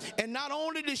 pray God. And not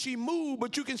only did she move,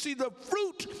 but you can see the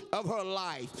fruit of her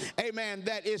life, amen,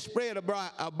 that is spread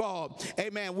abroad.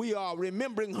 Amen. We are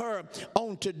remembering her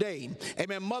on today.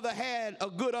 Amen. Mother had a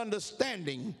good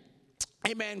understanding.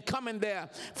 Amen. Coming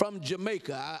there from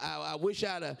Jamaica. I wish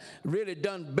I'd have really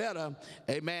done better.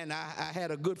 Amen. I had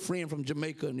a good friend from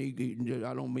Jamaica, and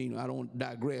I don't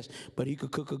digress, but he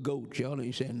could cook a goat. Y'all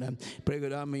ain't saying nothing. Pray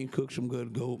God, I mean, cook some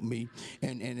good goat meat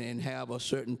and have a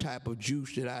certain type of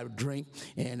juice that I drink.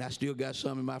 And I still got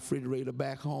some in my refrigerator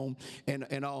back home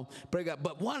and all. Pray God.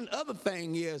 But one other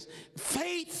thing is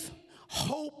faith,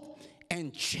 hope,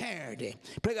 and charity.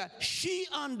 Pray God. She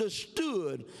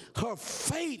understood her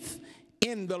faith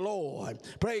in the Lord.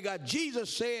 Pray God.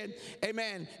 Jesus said,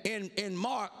 amen, in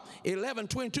Mark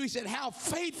 11:22, he said, have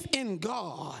faith in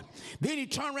God. Then he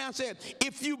turned around and said,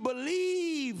 if you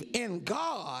believe in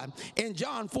God, in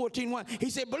John 14:1,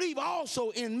 he said, believe also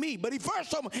in me. But he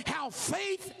first told me, have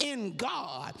faith in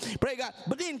God. Pray God.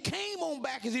 But then came on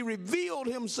back as he revealed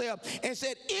himself and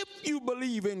said, if you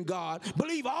believe in God,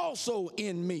 believe also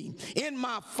in me. In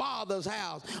my Father's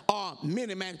house are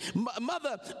many mansions.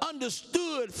 Mother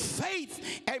understood faith,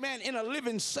 amen, in a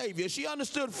living Savior. She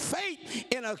understood faith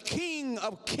in a King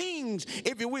of Kings,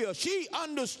 if you will. She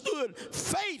understood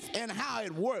faith and how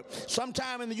it worked.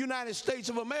 Sometime in the United States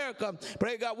of America,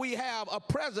 pray God, we have a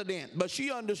president, but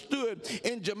she understood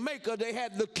in Jamaica they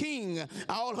had the king.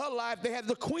 All her life they had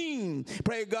the queen,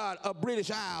 pray God, of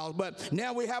British Isles, but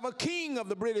now we have a king of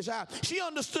the British Isles. She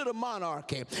understood a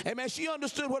monarchy. Amen. She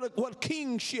understood what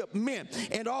kingship meant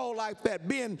and all like that,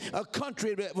 being a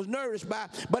country that was nourished by,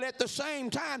 but at the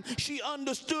same time, she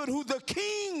understood who the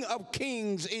King of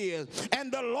Kings is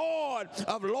and the Lord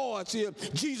of Lords is,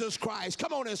 Jesus Christ.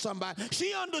 Come on in, somebody.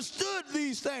 She understood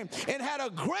these things and had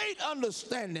a great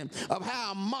understanding of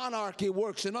how monarchy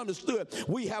works and understood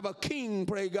we have a king,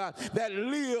 pray God, that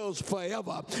lives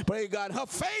forever. Pray God. Her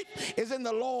faith is in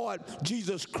the Lord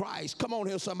Jesus Christ. Come on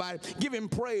here, somebody. Give him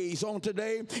praise on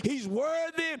today. He's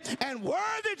worthy and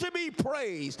worthy to be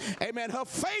praised. Amen. Her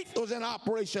faith was in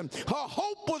operation. Her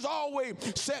hope was always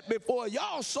set before.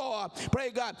 Y'all saw her, pray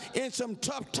God, in some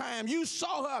tough time. You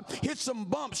saw her hit some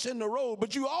bumps in the road,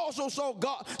 but you also saw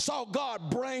God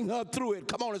bring her through it.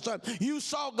 Come on, son. You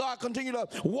saw God continue to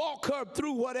walk her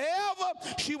through whatever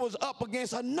she was up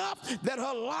against, enough that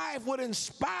her life would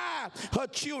inspire her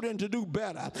children to do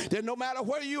better. That no matter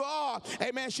where you are,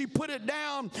 amen, she put it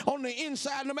down on the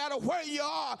inside. No matter where you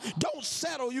are, don't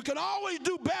settle. You can always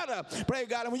do better, pray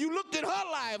God. And when you looked at her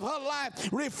life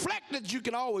reflected you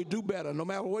can always do better no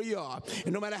matter where you are.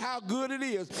 And no matter how good it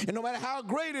is, and no matter how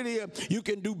great it is, you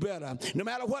can do better. No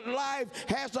matter what life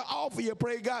has to offer you,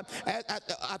 pray God.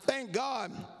 I thank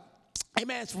God,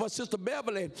 amen, for Sister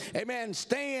Beverly, amen,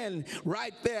 stand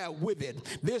right there with it.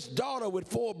 This daughter with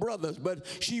 4 brothers, but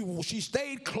she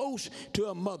stayed close to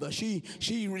her mother. She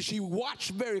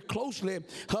watched very closely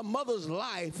her mother's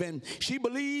life, and she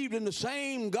believed in the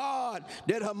same God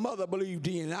that her mother believed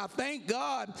in. And I thank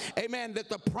God, amen, that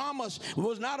the promise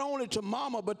was not only to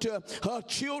mama, but to her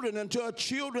children and to her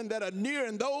children that are near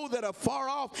and those that are far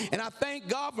off. And I thank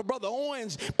God for Brother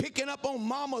Owens picking up on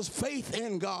mama's faith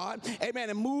in God, amen,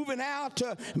 and moving out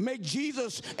to make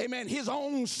Jesus, amen, his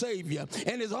own Savior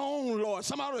and his own Lord.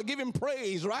 Somebody will give him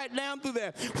praise right down through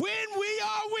there. When we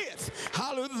are with,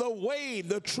 hallelujah, the way,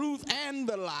 the truth, and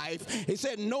the life, he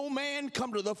said, no man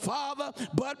come to the Father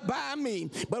but by me.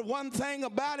 But one thing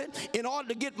about it, in order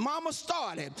to get mama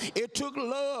started, it took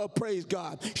love, praise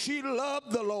God. She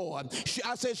loved the Lord.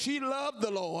 I said she loved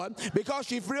the Lord because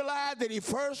she realized that he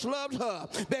first loved her,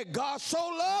 that God so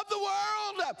loved the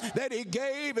world that he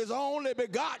gave his only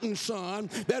begotten Son,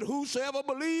 that whosoever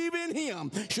believe in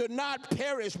him should not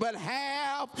perish but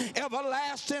have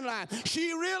everlasting life.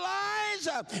 She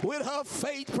realized with her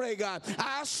faith, pray God,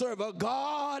 I serve a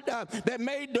God that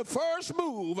made the first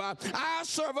move. I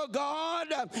serve a God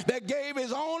that gave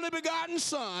his only begotten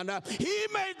Son. He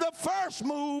made the first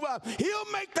move.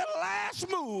 He'll make the last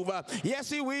move. Yes,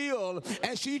 he will.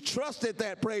 And she trusted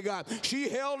that, pray God. She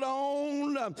held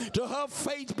on to her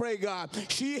faith, pray God.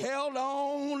 She held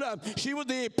on. She was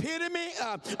the epitome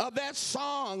of that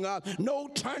song, no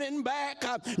turning back,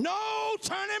 no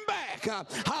turning back.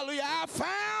 Hallelujah. I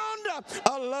found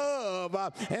a love,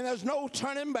 and there's no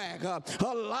turning back.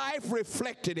 Her life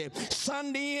reflected it,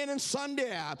 Sunday in and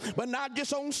Sunday out. But not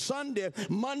just on Sunday,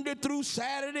 Monday through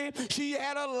Saturday, she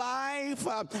had a life,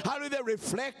 hallelujah, that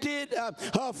reflected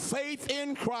her faith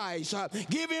in Christ.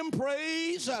 Give him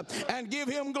praise and give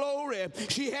him glory.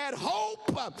 She had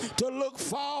hope to look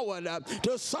forward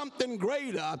to something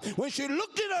greater. When she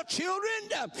looked at her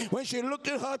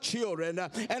children,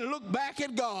 and looked back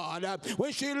at God,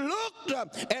 when she looked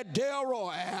at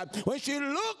Delroy, when she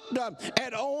looked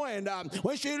at Owen,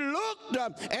 when she looked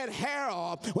at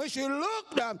Harold, when she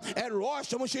looked at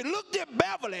Royston, when she looked at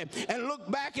Beverly, and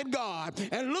looked back at God,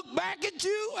 and looked back at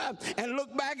you, and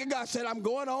looked back at God, said, I'm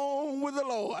going on with the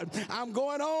Lord. I'm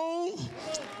going on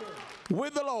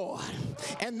with the Lord.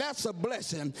 And that's a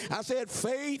blessing. I said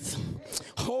faith,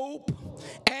 hope,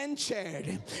 and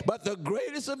charity. But the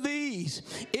greatest of these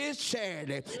is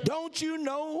charity. Don't you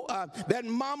know that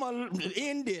Mama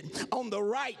ended on the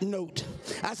right note?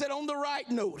 I said on the right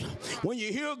note. When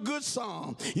you hear a good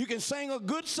song, you can sing a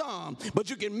good song, but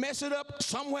you can mess it up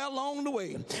somewhere along the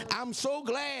way. I'm so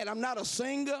glad I'm not a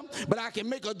singer, but I can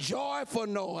make a joyful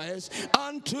noise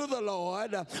unto the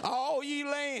Lord, all ye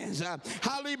lands.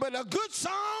 Hallelujah. But a good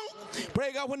song,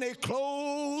 pray God, when they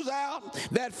close out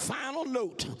that final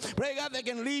note, pray God, they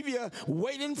can leave you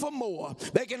waiting for more.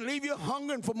 They can leave you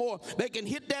hungering for more. They can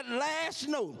hit that last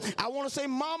note. I want to say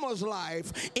Mama's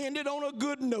life ended on a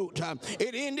good note.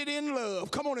 It ended in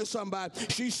love. Come on to somebody.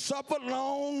 She suffered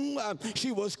long.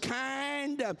 She was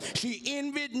kind. She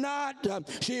envied not.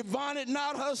 She vaunted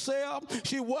not herself.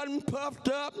 She wasn't puffed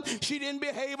up. She didn't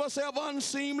behave herself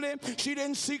unseemly. She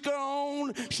didn't seek her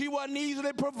own. She wasn't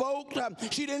easily provoked.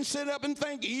 She didn't sit up and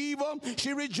think evil.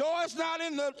 She rejoiced not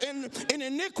in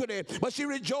iniquity, but she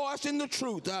rejoiced in the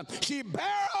truth. She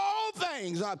bare all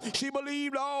things. She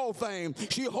believed all things.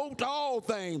 She hoped all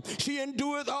things. She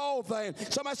endureth all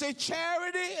things. Somebody say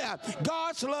charity,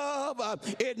 God's love,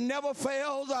 it never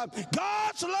fails.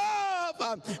 God's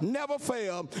love never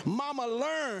fails. Mama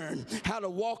learned how to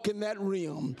walk in that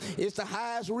realm. It's the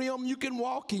highest realm you can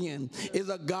walk in, is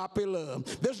agape love.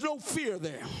 There's no fear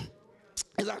there.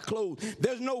 As I close,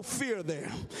 there's no fear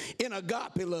there in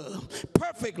agape love.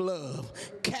 Perfect love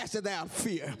casteth out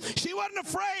fear. She wasn't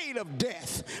afraid of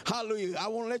death. Hallelujah. I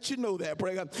want to let you know that.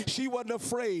 Pray God. She wasn't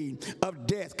afraid of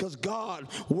death because God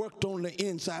worked on the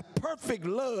inside. Perfect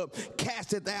love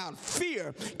casteth out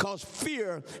fear because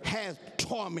fear has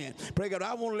torment. Pray God.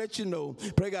 I want to let you know,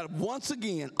 pray God, once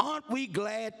again, aren't we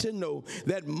glad to know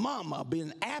that Mama,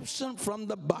 being absent from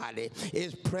the body,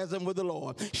 is present with the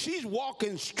Lord. She's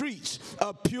walking streets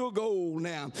of pure gold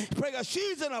now. Pray God,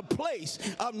 she's in a place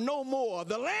of no more,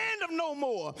 the land of no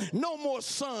more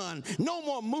sun, no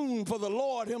more moon, for the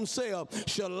Lord himself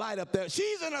shall light up there.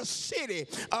 She's in a city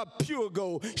of pure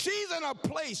gold. She's in a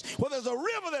place where there's a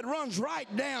river that runs right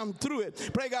down through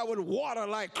it. Pray God, with water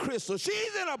like crystal.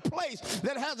 She's in a place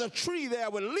that has a tree there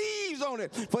with leaves on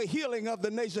it for healing of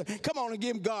the nation. Come on and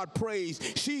give God praise.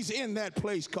 She's in that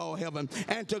place called heaven,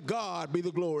 and to God be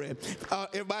the glory.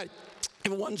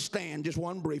 Everyone stand, just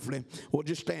one briefly. We'll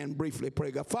just stand briefly,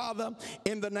 pray God. Father,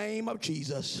 in the name of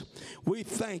Jesus, we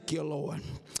thank you, Lord.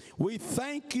 We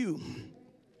thank you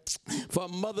for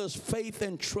mother's faith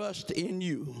and trust in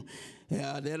you.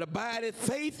 That abideth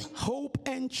faith, hope,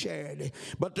 and charity.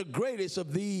 But the greatest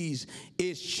of these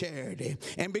is charity.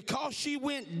 And because she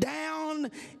went down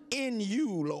in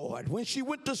you, Lord, when she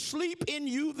went to sleep in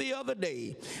you the other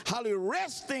day, hallelujah,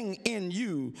 resting in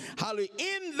you, hallelujah,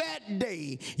 in that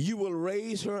day, you will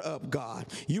raise her up, God.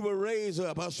 You will raise her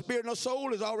up. Her spirit and her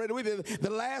soul is already with you. The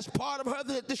last part of her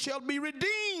that shall be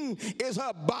redeemed is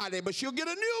her body, but she'll get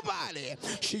a new body.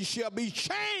 She shall be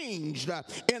changed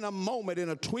in a moment, in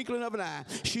a twinkling of an eye.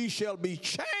 She shall be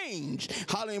changed.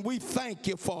 Hallelujah. We thank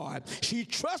you for it. She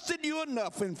trusted you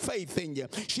enough in faith in you.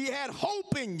 She had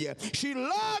hope in you. She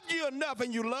loved you enough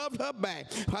and you loved her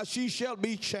back. She shall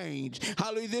be changed.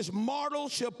 Hallelujah. This mortal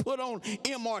shall put on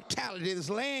immortality. This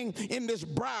laying in this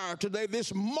briar today,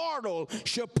 this mortal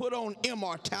shall put on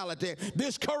immortality.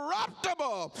 This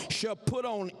corruptible shall put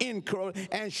on incorruptible,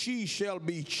 and she shall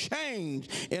be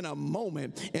changed in a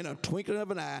moment, in a twinkling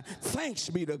of an eye. Thanks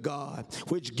be to God,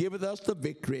 which giveth us the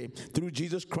victory through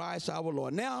Jesus Christ our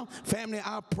Lord. Now, family,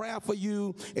 our prayer for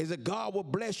you is that God will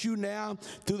bless you now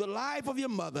through the life of your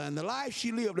mother and the life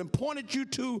she lived, and pointed you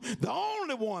to the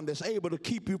only one that's able to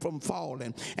keep you from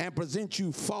falling and present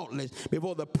you faultless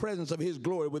before the presence of his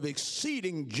glory with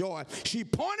exceeding joy. She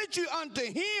pointed you unto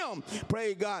him.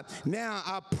 Pray God. Now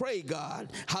I pray,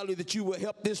 God, hallelujah, that you will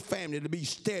help this family to be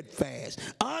steadfast,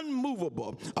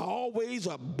 unmovable, always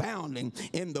abounding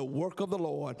in the work of the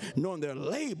Lord, knowing their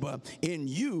labor labor in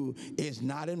you is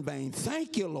not in vain.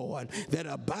 Thank you, Lord, that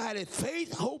abideth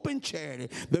faith, hope, and charity.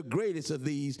 The greatest of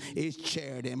these is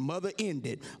charity. And Mother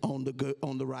ended on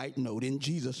the right note. In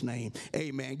Jesus' name,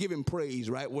 amen. Give him praise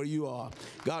right where you are.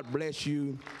 God bless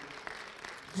you.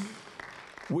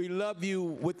 We love you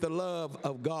with the love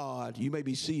of God. You may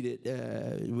be seated.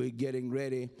 We're getting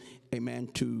ready, amen,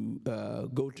 to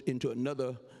go into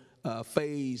another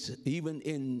phase, even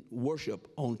in worship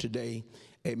on today,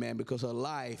 amen, because her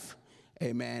life,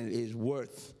 amen,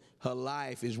 her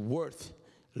life is worth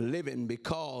living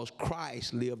because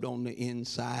Christ lived on the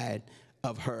inside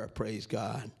of her, praise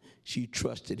God. She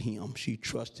trusted him. She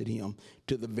trusted him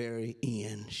to the very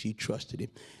end. She trusted him.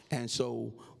 And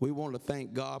so we want to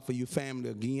thank God for you,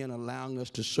 family, again, allowing us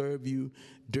to serve you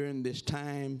during this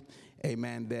time.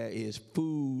 Amen. There is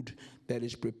food that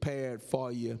is prepared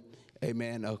for you,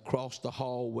 amen, across the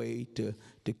hallway to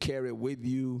carry with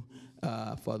you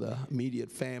for the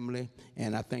immediate family.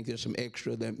 And I think there's some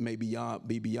extra that may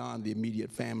be beyond the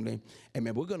immediate family.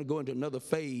 Amen. We're going to go into another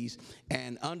phase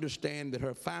and understand that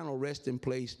her final resting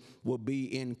place will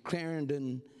be in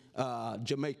Clarendon,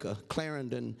 Jamaica.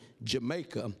 Clarendon,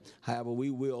 Jamaica. However,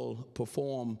 we will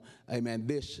perform, amen,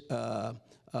 this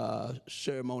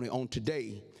ceremony on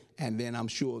today. And then I'm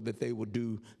sure that they will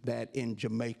do that in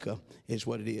Jamaica, is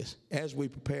what it is. As we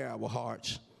prepare our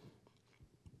hearts.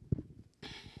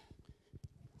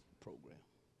 Program.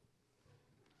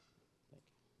 Thank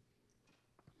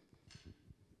you.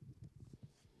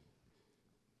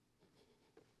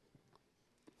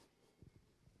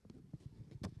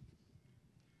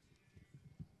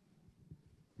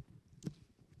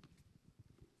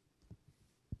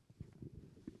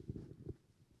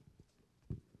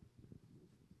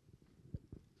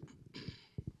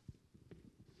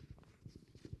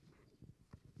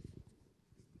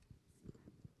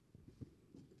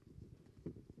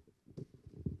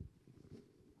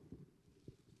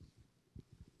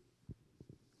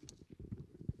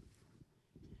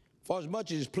 For as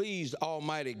much as it pleased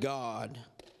Almighty God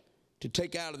to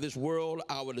take out of this world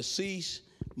our deceased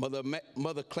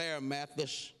Mother Clara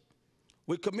Mattis,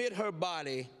 we commit her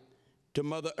body to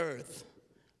Mother Earth,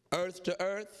 earth to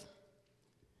earth,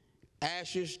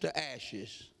 ashes to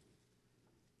ashes,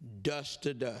 dust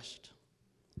to dust,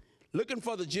 looking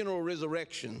for the general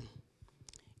resurrection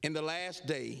in the last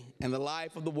day and the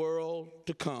life of the world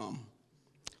to come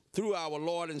through our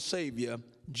Lord and Savior,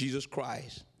 Jesus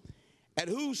Christ, at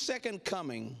whose second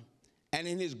coming and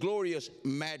in his glorious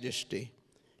majesty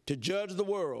to judge the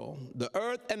world, the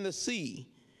earth and the sea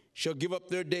shall give up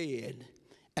their dead,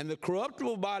 and the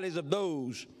corruptible bodies of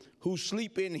those who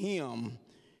sleep in him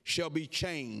shall be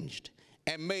changed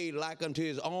and made like unto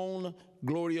his own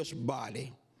glorious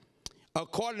body,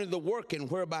 according to the working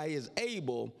whereby he is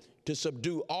able to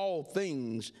subdue all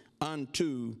things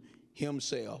unto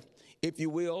himself. If you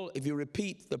will, if you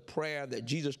repeat the prayer that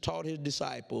Jesus taught his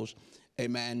disciples,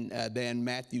 amen, then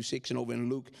Matthew 6 and over in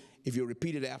Luke, if you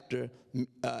repeat it after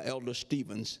Elder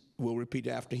Stevens, we'll repeat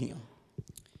after him.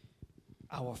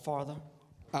 Our Father,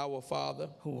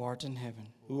 who art in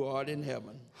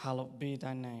heaven, hallowed be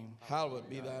thy name. Hallowed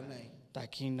be thy name. Thy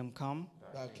kingdom come,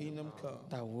 Thy kingdom come.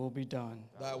 thy will be done,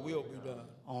 Thy will be done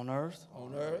on earth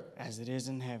on earth as it is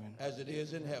in heaven. as it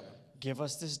is in heaven. Give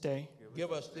us this day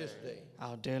Give us this day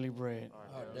our daily bread,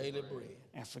 our daily bread,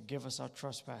 and forgive us our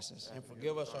trespasses, and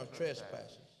forgive us our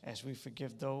trespasses, as we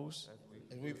forgive those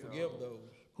as we forgive those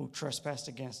who trespass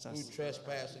against who us.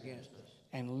 trespass against us.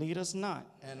 And lead us not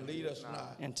And lead us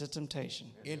not into temptation,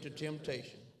 into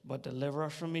temptation, but deliver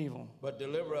us from evil. but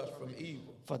deliver us from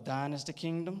evil. For thine is the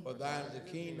kingdom, For thine is the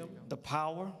kingdom, the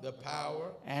power, the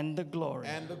power, and the glory,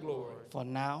 and the glory, for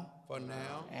now for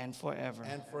now and forever.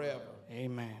 and forever.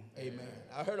 Amen. Amen.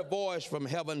 I heard a voice from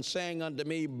heaven saying unto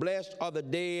me, Blessed are the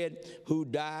dead who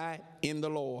die in the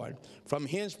Lord. From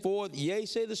henceforth, yea,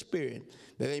 say the Spirit,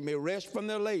 that they may rest from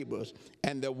their labors,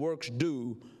 and their works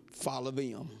do follow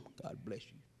them. God bless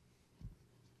you.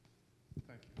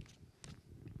 Thank you.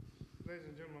 Ladies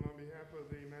and gentlemen, on behalf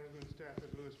of the management staff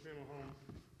at Lewis Funeral Home,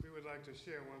 we would like to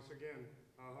share once again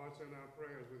our hearts and our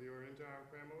prayers with your entire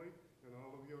family and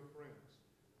all of your friends.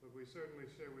 But we certainly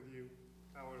share with you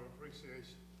our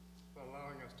appreciation for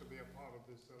allowing us to be a part of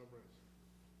this celebration.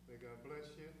 May God bless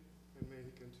you, and may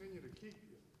he continue to keep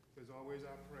you, is always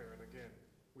our prayer. And again,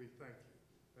 we thank you.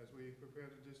 As we prepare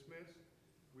to dismiss,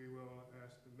 we will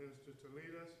ask the minister to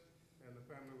lead us, and the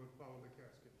family will follow the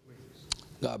casket.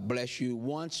 God bless you.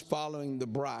 Once following the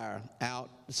briar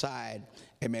outside,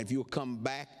 amen, if you'll come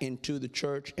back into the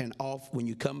church and off, when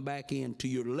you come back in to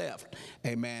your left,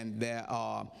 amen, there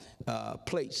are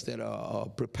plates that are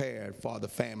prepared for the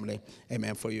family,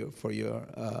 amen, for your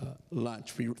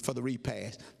lunch, for the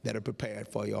repast that are prepared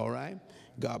for you, all right?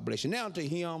 God bless you. Now to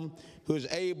him who is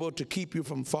able to keep you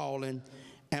from falling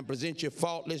and present you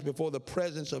faultless before the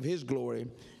presence of his glory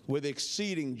with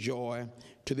exceeding joy,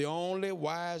 to the only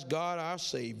wise God our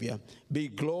Savior, be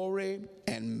glory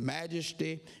and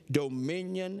majesty,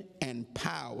 dominion and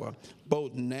power,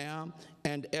 both now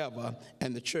and ever.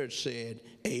 And the church said,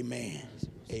 amen.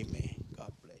 Amen.